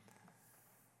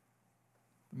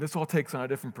 this all takes on a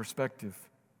different perspective.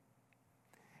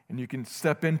 And you can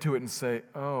step into it and say,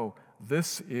 oh,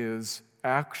 this is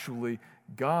actually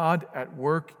God at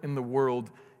work in the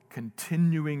world,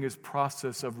 continuing His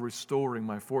process of restoring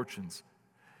my fortunes.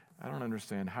 I don't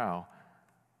understand how.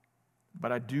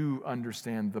 But I do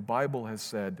understand the Bible has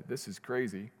said, this is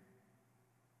crazy,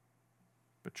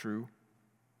 but true,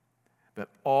 that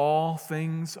all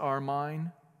things are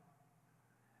mine.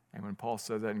 And when Paul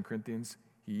says that in Corinthians,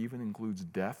 he even includes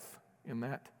death in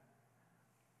that.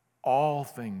 All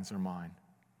things are mine.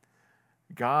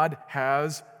 God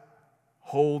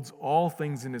holds all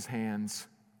things in His hands,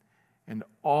 and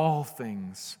all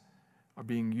things are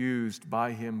being used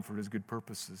by Him for His good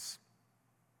purposes.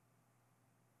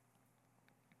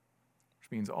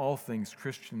 Means all things,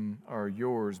 Christian, are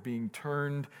yours, being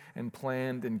turned and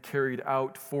planned and carried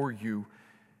out for you,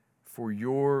 for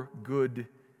your good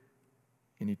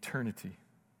in eternity.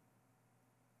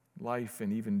 Life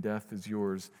and even death is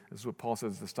yours. This is what Paul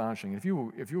says is astonishing. If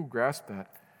you grasp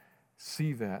that,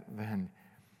 see that, then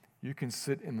you can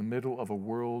sit in the middle of a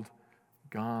world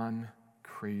gone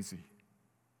crazy.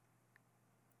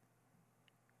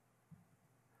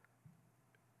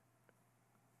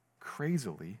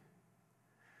 Crazily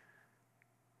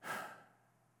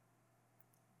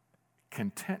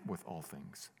content with all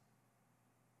things.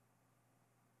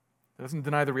 It doesn't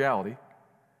deny the reality,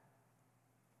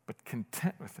 but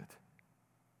content with it.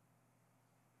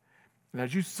 And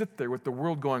as you sit there with the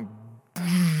world going,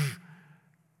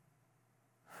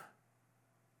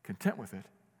 content with it,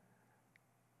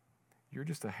 you're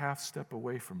just a half step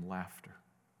away from laughter.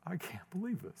 I can't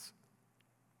believe this.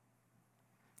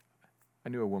 I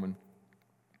knew a woman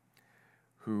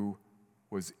who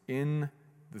was in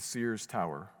the Sears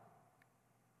Tower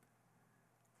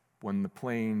when the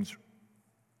planes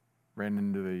ran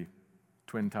into the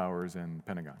Twin Towers and the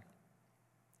Pentagon.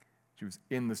 She was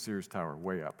in the Sears Tower,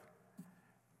 way up.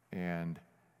 And,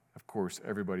 of course,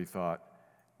 everybody thought,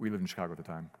 we lived in Chicago at the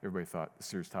time, everybody thought the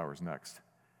Sears Tower was next.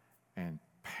 And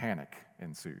panic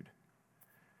ensued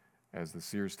as the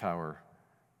Sears Tower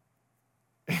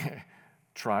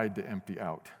tried to empty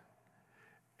out.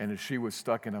 And as she was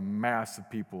stuck in a mass of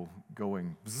people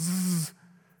going bzzz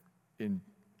in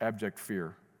abject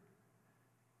fear,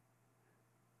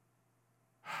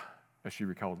 as she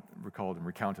recalled and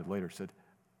recounted later, said,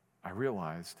 I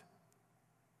realized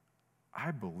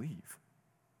I believe.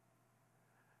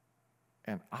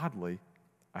 And oddly,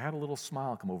 I had a little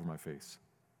smile come over my face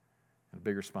and a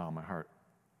bigger smile in my heart.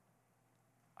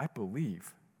 I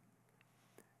believe.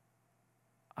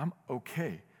 I'm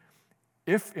okay.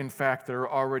 If, in fact, there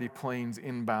are already planes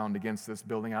inbound against this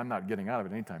building, I'm not getting out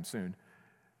of it anytime soon.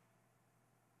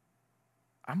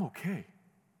 I'm okay.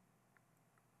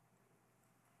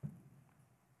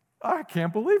 I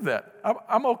can't believe that.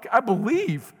 I'm okay. I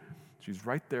believe. She's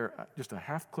right there, just a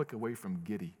half click away from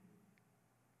giddy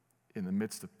in the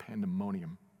midst of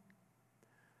pandemonium.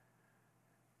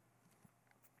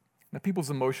 Now, people's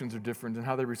emotions are different and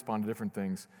how they respond to different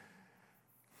things.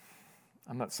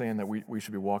 I'm not saying that we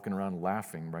should be walking around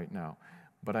laughing right now,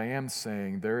 but I am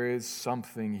saying there is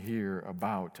something here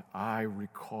about I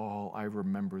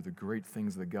remember the great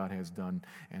things that God has done,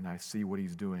 and I see what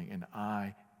He's doing, and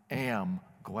I am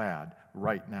glad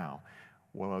right now.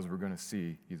 Well, as we're going to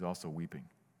see, He's also weeping.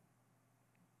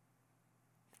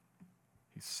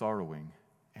 He's sorrowing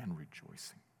and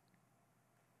rejoicing.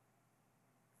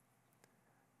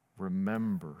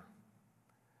 Remember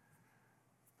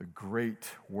the great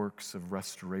works of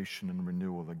restoration and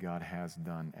renewal that God has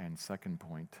done. And second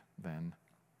point, then,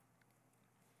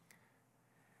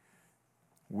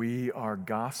 we are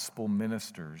gospel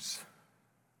ministers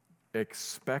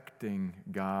expecting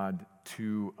God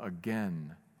to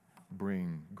again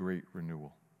bring great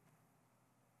renewal.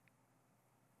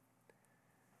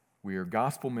 We are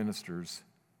gospel ministers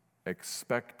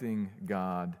expecting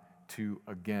God to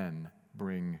again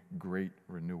bring great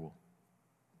renewal.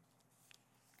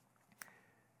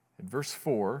 In verse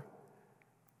 4,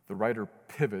 the writer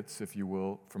pivots, if you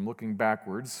will, from looking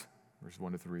backwards, verse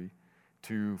 1 to 3,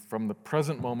 to from the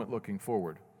present moment looking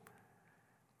forward.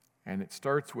 And it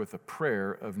starts with a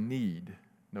prayer of need.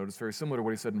 Notice very similar to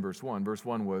what he said in verse 1. Verse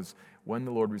 1 was, when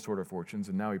the Lord restored our fortunes,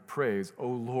 and now he prays, "O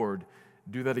Lord,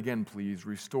 do that again, please.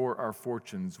 Restore our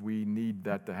fortunes. We need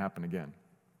that to happen again."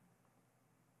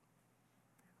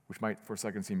 Which might, for a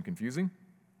second, seem confusing.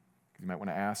 You might want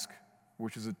to ask,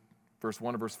 which is it, verse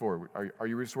 1 or verse 4? Are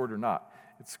you restored or not?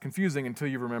 It's confusing until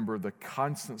you remember the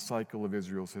constant cycle of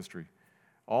Israel's history.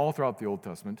 All throughout the Old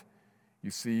Testament,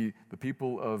 you see the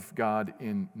people of God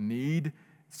in need,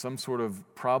 some sort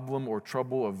of problem or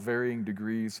trouble of varying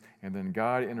degrees, and then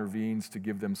God intervenes to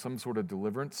give them some sort of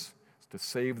deliverance, to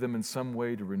save them in some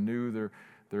way, to renew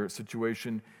their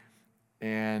situation.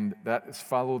 And that is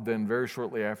followed then very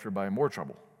shortly after by more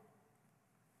trouble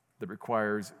that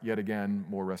requires, yet again,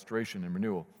 more restoration and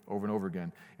renewal over and over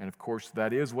again. And of course,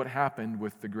 that is what happened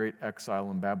with the great exile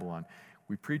in Babylon.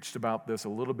 We preached about this a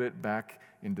little bit back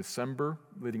in December,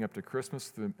 leading up to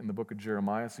Christmas in the book of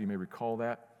Jeremiah, so you may recall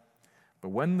that. But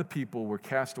when the people were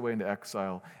cast away into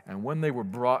exile, and when they were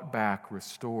brought back,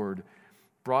 restored,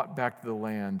 brought back to the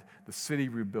land, the city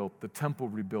rebuilt, the temple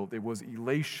rebuilt, it was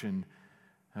elation,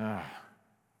 more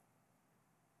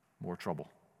trouble.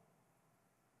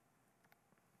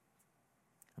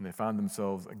 And they found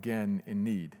themselves again in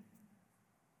need.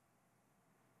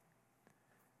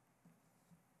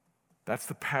 That's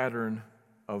the pattern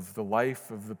of the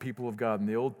life of the people of God in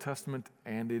the Old Testament,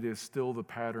 and it is still the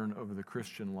pattern of the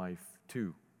Christian life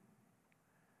too.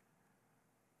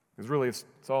 Because really it's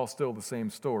all still the same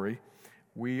story.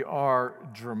 We are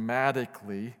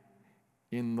dramatically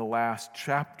in the last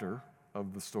chapter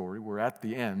of the story. We're at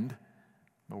the end,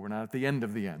 but we're not at the end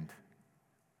of the end.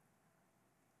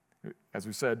 As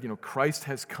we said, Christ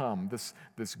has come.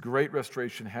 This great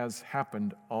restoration has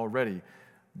happened already,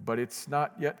 but it's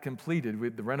not yet completed.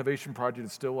 The renovation project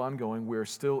is still ongoing. We're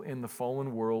still in the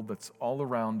fallen world that's all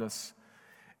around us,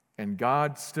 and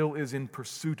God still is in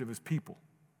pursuit of His people.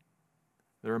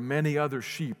 There are many other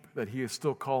sheep that He is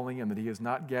still calling in that He has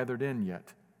not gathered in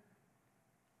yet,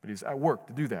 but He's at work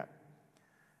to do that.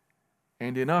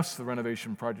 And in us, the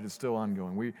renovation project is still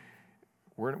ongoing.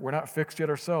 We're not fixed yet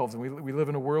ourselves, and we live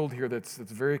in a world here that's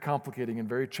very complicating and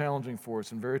very challenging for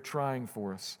us and very trying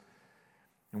for us.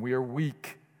 And we are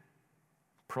weak,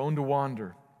 prone to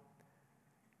wander.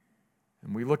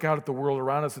 And we look out at the world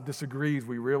around us that disagrees.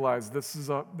 We realize this is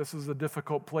a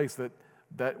difficult place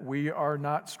that we are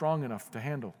not strong enough to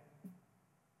handle.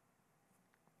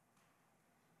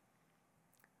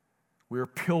 We are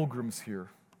pilgrims here,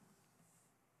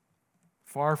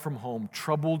 far from home,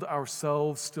 troubled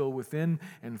ourselves still within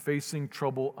and facing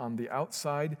trouble on the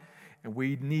outside, and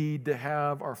we need to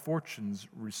have our fortunes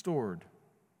restored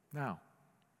now.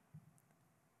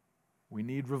 We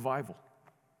need revival.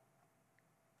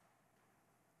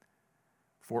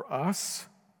 For us,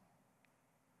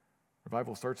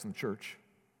 revival starts in the church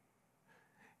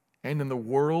and in the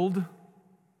world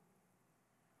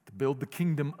to build the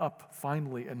kingdom up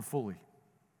finally and fully.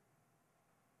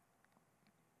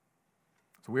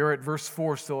 So we are at verse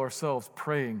 4 still ourselves,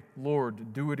 praying,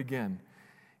 Lord, do it again.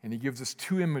 And he gives us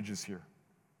two images here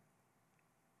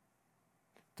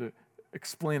to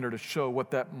explain or to show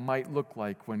what that might look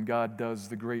like when God does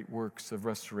the great works of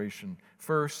restoration.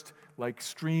 First, like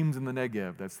streams in the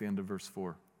Negev, that's the end of verse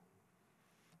 4.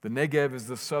 The Negev is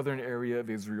the southern area of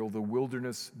Israel, the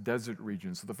wilderness desert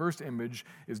region. So the first image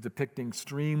is depicting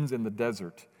streams in the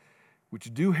desert,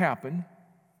 which do happen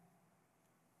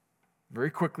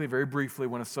very quickly, very briefly,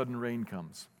 when a sudden rain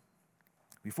comes.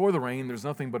 Before the rain, there's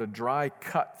nothing but a dry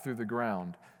cut through the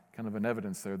ground, kind of an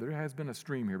evidence there. There has been a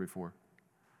stream here before.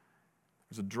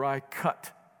 There's a dry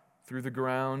cut through the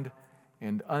ground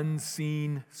and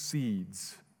unseen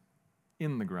seeds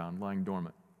in the ground lying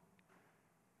dormant.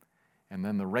 And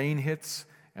then the rain hits,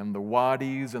 and the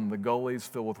wadis and the gullies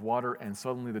fill with water, and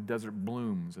suddenly the desert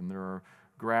blooms, and there are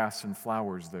grass and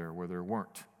flowers there where there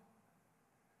weren't.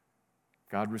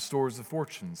 God restores the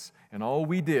fortunes, and all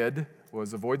we did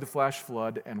was avoid the flash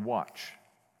flood and watch,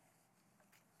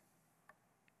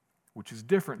 which is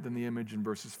different than the image in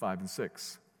verses 5 and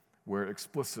 6, where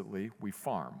explicitly we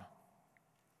farm.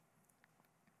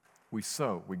 We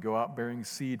sow. We go out bearing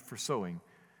seed for sowing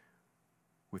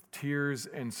with tears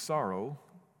and sorrow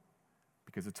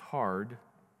because it's hard,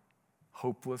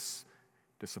 hopeless,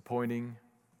 disappointing,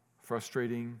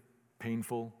 frustrating,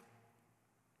 painful.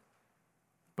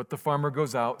 But the farmer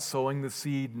goes out sowing the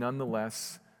seed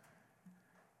nonetheless,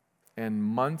 and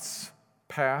months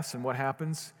pass, and what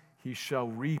happens? He shall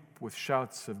reap with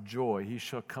shouts of joy. He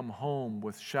shall come home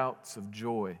with shouts of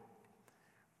joy,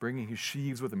 bringing his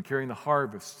sheaves with him, carrying the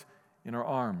harvest in our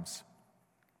arms.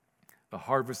 The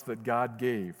harvest that God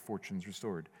gave, fortunes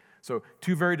restored. So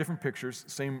two very different pictures,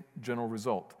 same general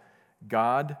result.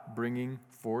 God bringing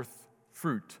forth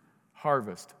fruit,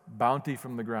 harvest, bounty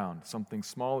from the ground. Something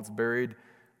small, it's buried,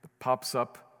 that pops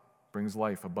up, brings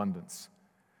life, abundance.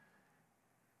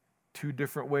 Two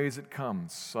different ways it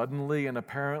comes, suddenly and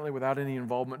apparently without any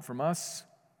involvement from us,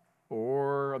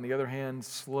 or on the other hand,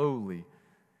 slowly,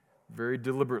 very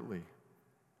deliberately,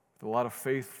 with a lot of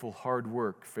faithful hard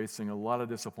work, facing a lot of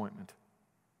disappointment.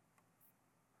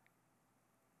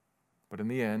 But in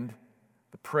the end,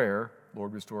 the prayer,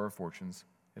 Lord, restore our fortunes,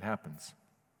 it happens.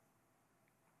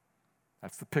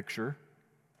 That's the picture.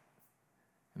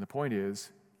 And the point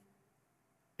is,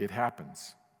 it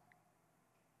happens.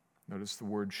 Notice the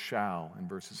word shall in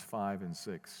verses 5 and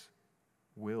 6.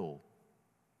 Will.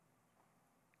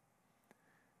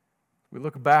 We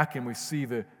look back and we see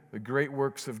the great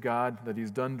works of God that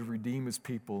he's done to redeem his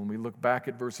people. And we look back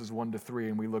at verses 1 to 3,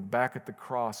 and we look back at the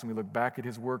cross, and we look back at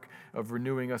his work of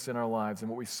renewing us in our lives. And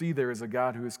what we see there is a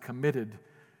God who has committed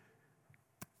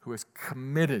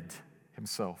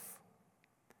himself.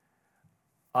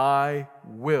 I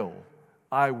will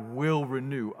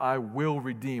renew, I will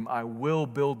redeem, I will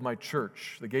build my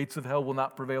church. The gates of hell will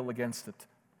not prevail against it.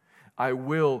 I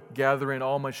will gather in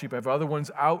all my sheep. I have other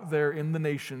ones out there in the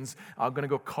nations. I'm going to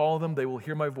go call them. They will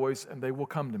hear my voice, and they will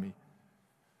come to me.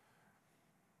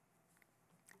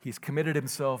 He's committed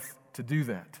himself to do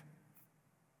that.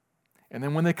 And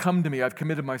then when they come to me, I've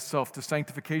committed myself to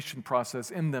sanctification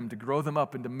process in them, to grow them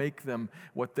up and to make them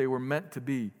what they were meant to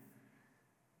be,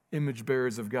 image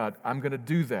bearers of God. I'm going to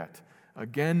do that.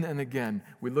 Again and again,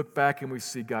 we look back and we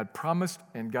see God promised,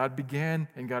 and God began,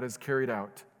 and God has carried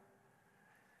out.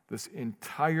 This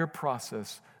entire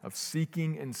process of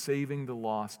seeking and saving the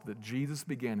lost that Jesus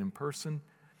began in person,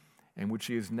 and which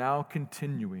he is now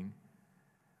continuing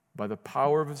by the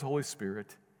power of his Holy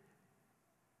Spirit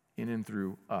in and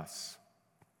through us.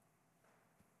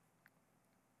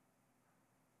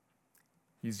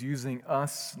 He's using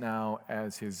us now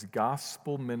as his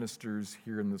gospel ministers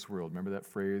here in this world. Remember that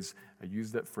phrase? I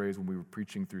used that phrase when we were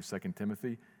preaching through 2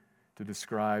 Timothy to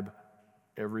describe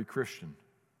every Christian.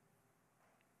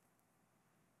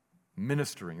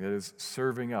 Ministering, that is,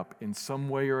 serving up in some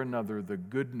way or another the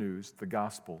good news, the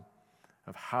gospel,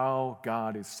 of how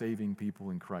God is saving people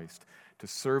in Christ. To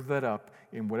serve that up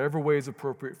in whatever way is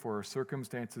appropriate for our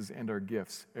circumstances and our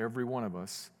gifts. Every one of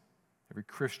us, every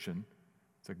Christian,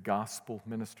 is a gospel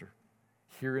minister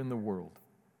here in the world.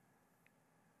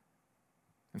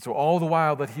 And so all the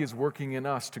while that he is working in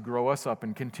us to grow us up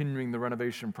and continuing the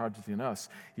renovation project in us,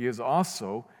 he is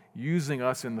also using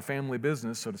us in the family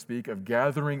business, so to speak, of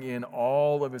gathering in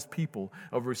all of his people,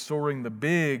 of restoring the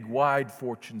big, wide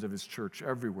fortunes of his church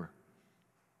everywhere.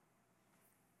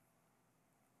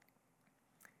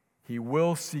 He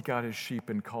will seek out his sheep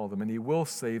and call them, and he will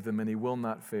save them, and he will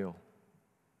not fail.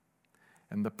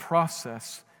 And the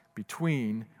process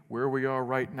between where we are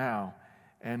right now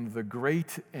and the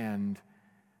great end,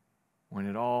 when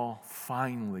it all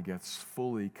finally gets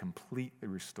fully, completely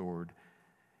restored,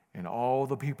 and all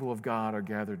the people of God are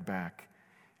gathered back,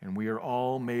 and we are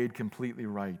all made completely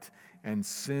right, and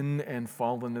sin and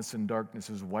fallenness and darkness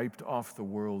is wiped off the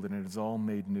world, and it is all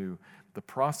made new. The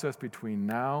process between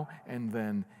now and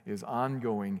then is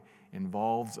ongoing,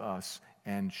 involves us,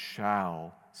 and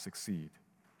shall succeed.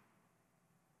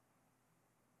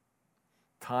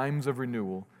 Times of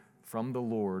renewal from the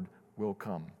Lord will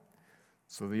come.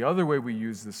 So the other way we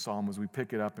use this psalm is we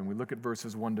pick it up and we look at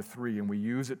verses 1 to 3, and we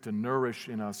use it to nourish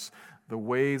in us the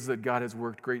ways that God has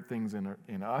worked great things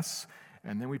in us.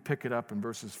 And then we pick it up in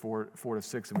verses 4 to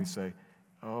 6 and we say,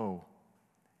 oh,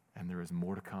 and there is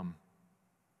more to come.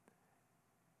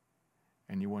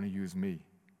 And you want to use me,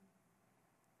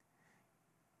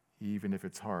 even if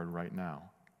it's hard right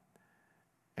now.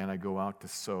 And I go out to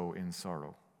sow in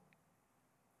sorrow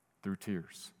through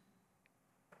tears.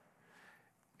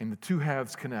 And the two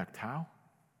halves connect. How?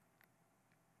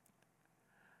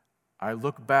 I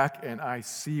look back and I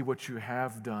see what you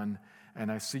have done,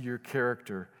 and I see your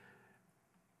character,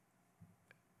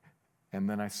 and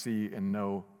then I see and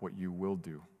know what you will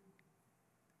do.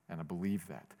 And I believe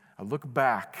that. I look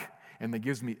back, and that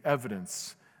gives me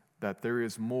evidence that there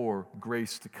is more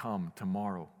grace to come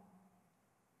tomorrow.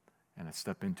 And I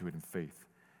step into it in faith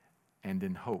and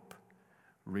in hope,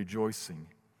 rejoicing,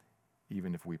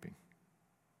 even if weeping,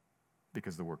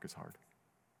 because the work is hard.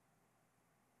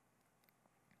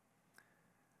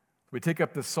 We take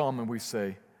up this psalm and we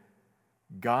say,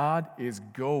 God is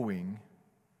going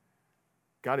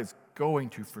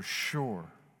to, for sure,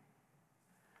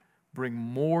 bring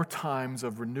more times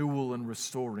of renewal and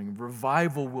restoring.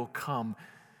 Revival will come,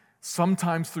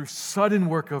 sometimes through sudden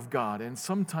work of God, and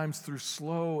sometimes through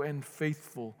slow and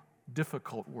faithful,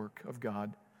 difficult work of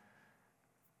God.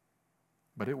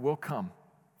 But it will come.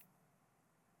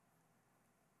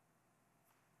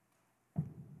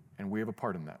 And we have a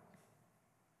part in that.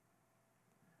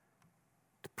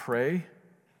 To pray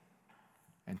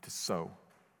and to sow.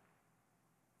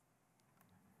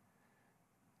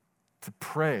 To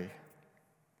pray,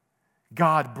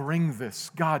 God, bring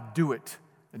this. God, do it.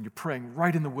 And you're praying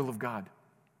right in the will of God.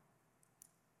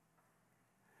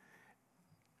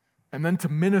 And then to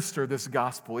minister this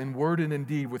gospel in word and in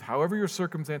deed with however your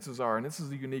circumstances are, and this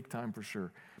is a unique time for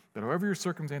sure, but however your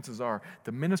circumstances are,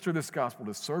 to minister this gospel,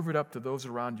 to serve it up to those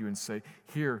around you and say,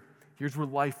 here's where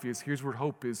life is, here's where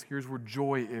hope is, here's where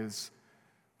joy is.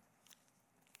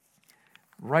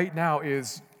 Right now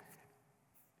is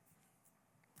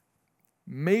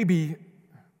maybe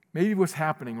what's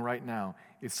happening right now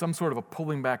is some sort of a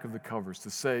pulling back of the covers to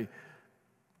say,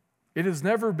 it has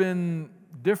never been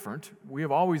different. We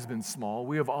have always been small.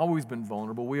 We have always been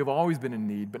vulnerable. We have always been in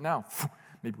need. But now,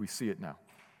 maybe we see it now.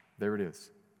 There it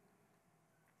is.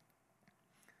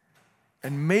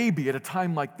 And maybe at a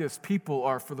time like this, people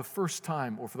are, for the first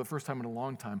time, or for the first time in a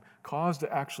long time, caused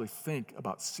to actually think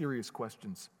about serious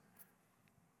questions.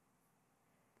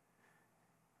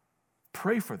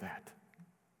 Pray for that.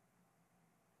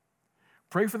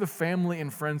 Pray for the family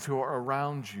and friends who are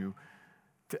around you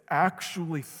to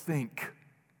actually think,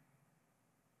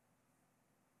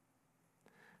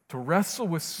 to wrestle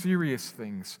with serious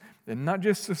things, and not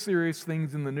just the serious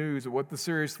things in the news, but what the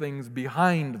serious things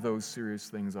behind those serious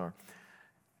things are.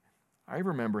 I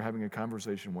remember having a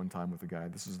conversation one time with a guy,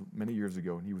 this is many years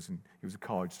ago, and he was a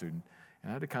college student,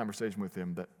 and I had a conversation with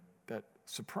him that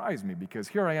surprised me, because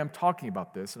here I am talking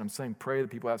about this, and I'm saying pray that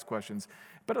people ask questions,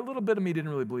 but a little bit of me didn't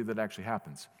really believe that actually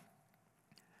happens.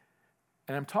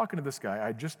 And I'm talking to this guy.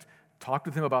 I just talked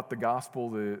with him about the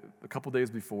gospel a couple days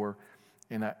before,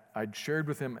 and I'd shared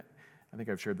with him, I think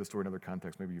I've shared this story in other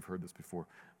contexts, maybe you've heard this before,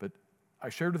 but I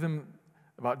shared with him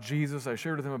about Jesus, I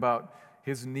shared with him about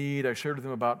his need, I shared with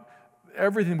him about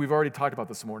everything we've already talked about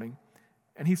this morning,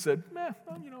 and he said,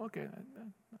 okay,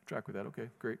 I'll track with that, okay,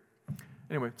 great.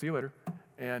 Anyway, see you later.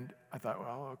 And I thought,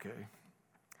 well, okay.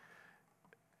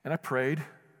 And I prayed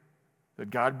that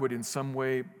God would in some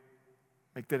way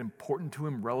make that important to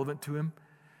him, relevant to him.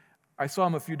 I saw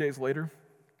him a few days later,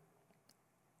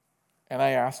 and I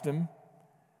asked him,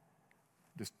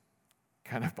 just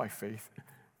kind of by faith,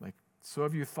 like, so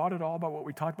have you thought at all about what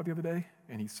we talked about the other day?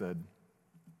 And he said,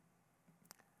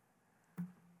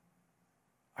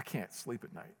 I can't sleep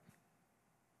at night.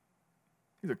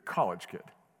 He's a college kid.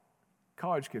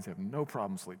 College kids have no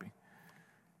problem sleeping.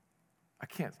 I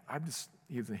can't.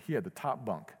 He had the top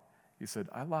bunk. He said,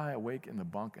 I lie awake in the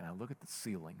bunk and I look at the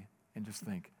ceiling and just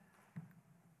think,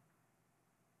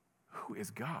 who is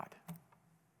God?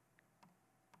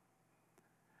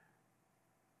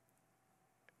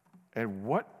 And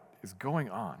what is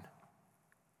going on?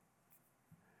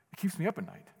 It keeps me up at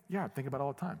night. Yeah, I think about it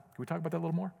all the time. Can we talk about that a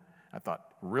little more? I thought,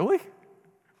 really?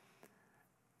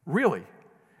 Really.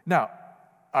 Now,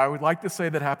 I would like to say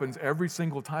that happens every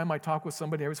single time I talk with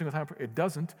somebody, every single time. It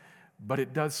doesn't, but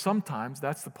it does sometimes.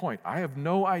 That's the point. I have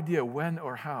no idea when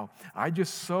or how. I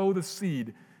just sow the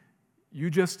seed. You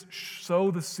just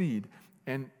sow the seed,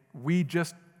 and we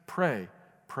just pray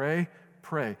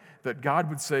that God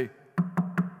would say,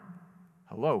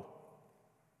 hello.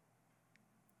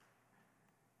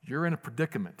 You're in a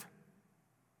predicament.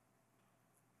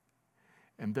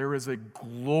 And there is a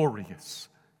glorious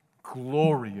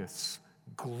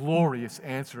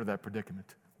answer to that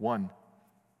predicament.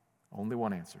 Only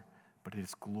one answer, but it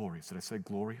is glorious. Did I say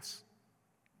glorious?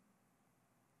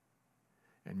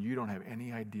 And you don't have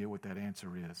any idea what that answer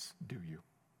is, do you?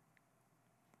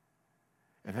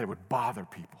 And that it would bother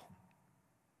people.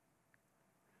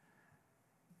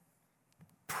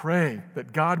 Pray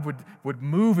that God would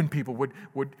move in people, would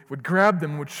grab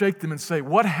them, would shake them and say,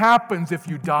 what happens if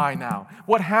you die now?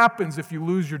 What happens if you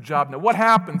lose your job now? What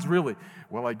happens really?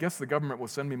 Well, I guess the government will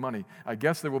send me money. I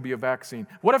guess there will be a vaccine.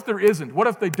 What if there isn't? What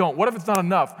if they don't? What if it's not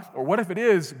enough? Or what if it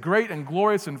is great and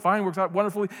glorious and fine, works out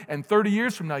wonderfully, and 30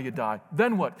 years from now you die?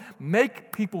 Then what?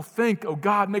 Make people think. Oh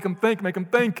God, make them think, make them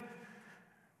think.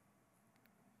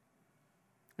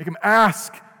 Make them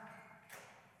ask.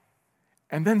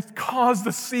 And then cause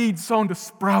the seed sown to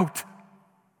sprout.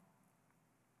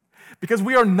 Because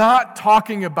we are not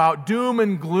talking about doom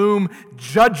and gloom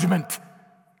judgment.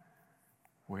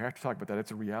 We have to talk about that,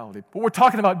 it's a reality. But we're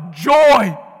talking about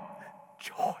joy,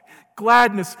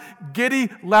 gladness, giddy,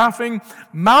 laughing,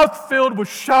 mouth filled with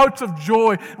shouts of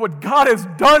joy, what God has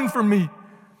done for me.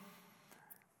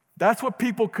 That's what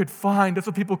people could find, that's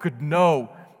what people could know,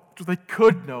 that's what they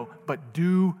could know, but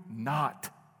do not.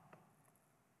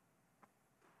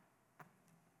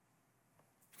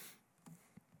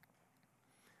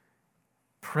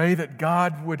 Pray that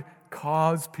God would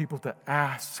cause people to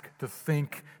ask, to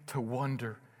think, to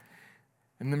wonder.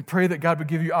 And then pray that God would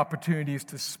give you opportunities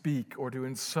to speak or to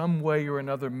in some way or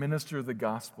another minister the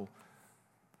gospel.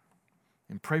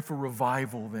 And pray for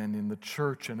revival then in the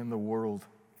church and in the world.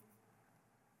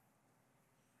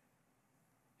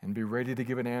 And be ready to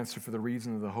give an answer for the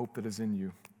reason of the hope that is in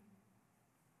you.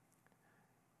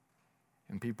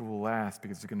 And people will ask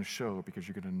because they're going to show, because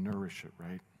you're going to nourish it,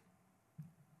 right?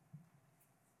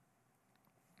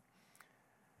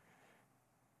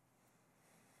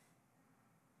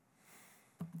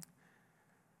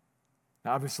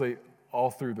 Now, obviously,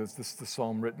 all through this is the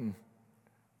psalm written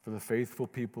for the faithful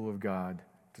people of God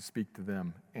to speak to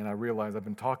them. And I realize I've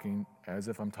been talking as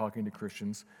if I'm talking to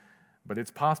Christians, but it's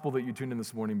possible that you tuned in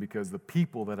this morning because the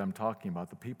people that I'm talking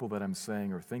about, the people that I'm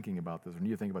saying are thinking about this or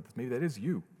need to think about this, maybe that is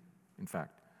you, in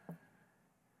fact.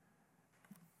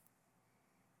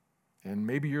 And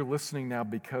maybe you're listening now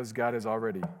because God has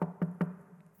already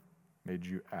made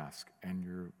you ask and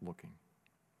you're looking.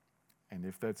 And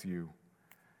if that's you,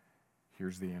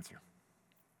 here's the answer.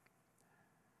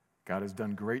 God has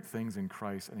done great things in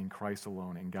Christ and in Christ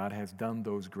alone, and God has done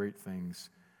those great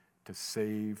things to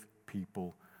save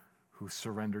people who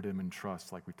surrendered Him in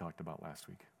trust, like we talked about last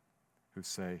week, who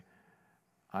say,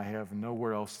 I have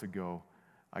nowhere else to go.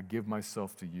 I give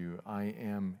myself to you. I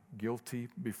am guilty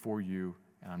before you,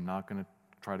 and I'm not going to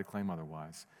try to claim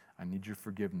otherwise. I need your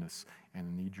forgiveness, and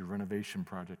I need your renovation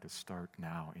project to start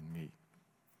now in me.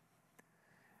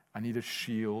 I need a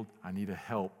shield, I need a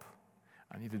help,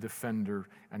 I need a defender,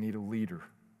 I need a leader.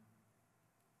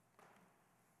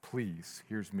 Please,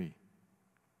 here's me.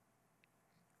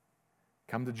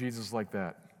 Come to Jesus like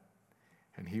that,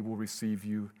 and He will receive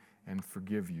you and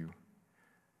forgive you.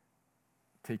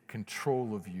 Take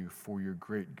control of you for your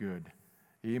great good.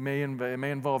 It may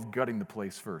involve gutting the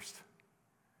place first.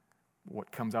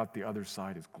 What comes out the other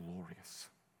side is glorious.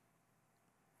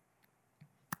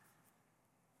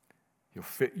 He'll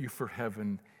fit you for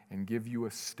heaven and give you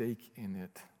a stake in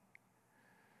it.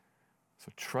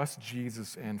 So trust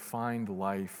Jesus and find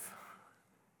life.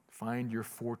 Find your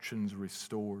fortunes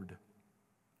restored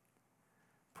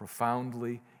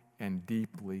profoundly and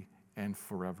deeply and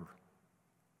forever.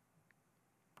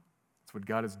 That's what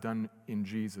God has done in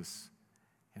Jesus,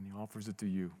 and He offers it to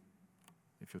you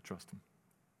if you'll trust Him.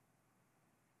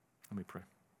 Let me pray.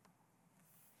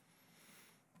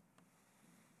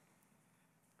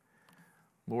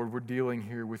 Lord, we're dealing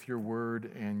here with your word,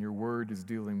 and your word is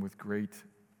dealing with great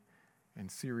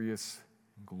and serious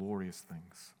and glorious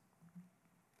things.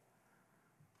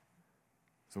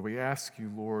 So we ask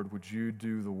you, Lord, would you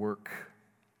do the work?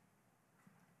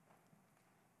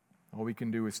 All we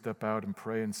can do is step out and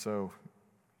pray and sow.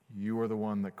 You are the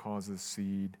one that causes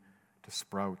seed to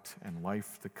sprout and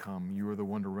life to come. You are the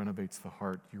one who renovates the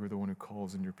heart. You are the one who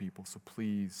calls in your people. So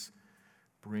please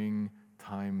bring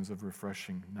times of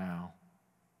refreshing now.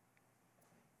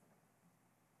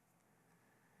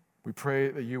 We pray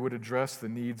that you would address the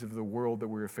needs of the world that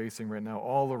we are facing right now,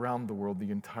 all around the world, the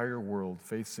entire world,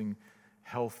 facing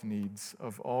health needs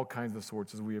of all kinds of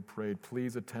sorts as we have prayed.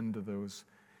 Please attend to those.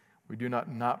 We do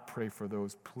not pray for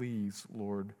those. Please,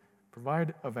 Lord,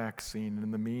 provide a vaccine, and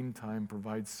in the meantime,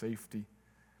 provide safety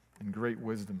and great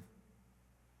wisdom.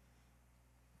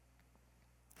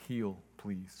 Heal,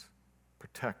 please.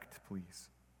 Protect, please.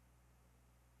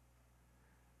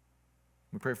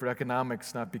 We pray for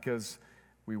economics, not because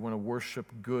we want to worship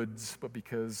goods, but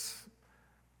because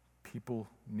people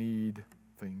need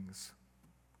things.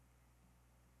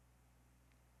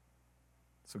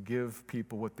 So give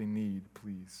people what they need,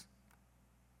 please.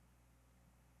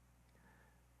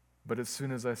 But as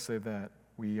soon as I say that,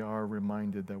 we are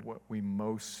reminded that what we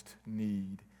most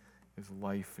need is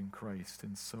life in Christ.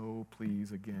 And so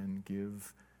please again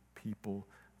give people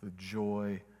the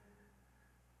joy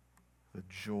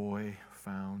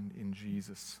found in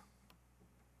Jesus.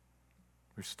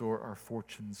 Restore our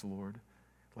fortunes, Lord,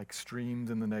 like streams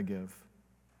in the Negev,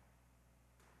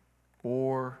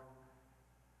 or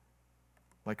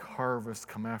like harvest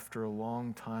come after a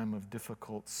long time of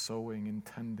difficult sowing and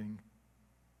tending.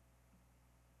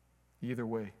 Either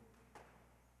way,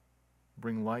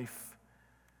 bring life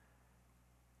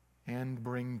and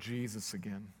bring Jesus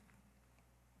again.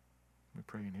 We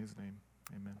pray in his name.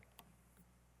 Amen.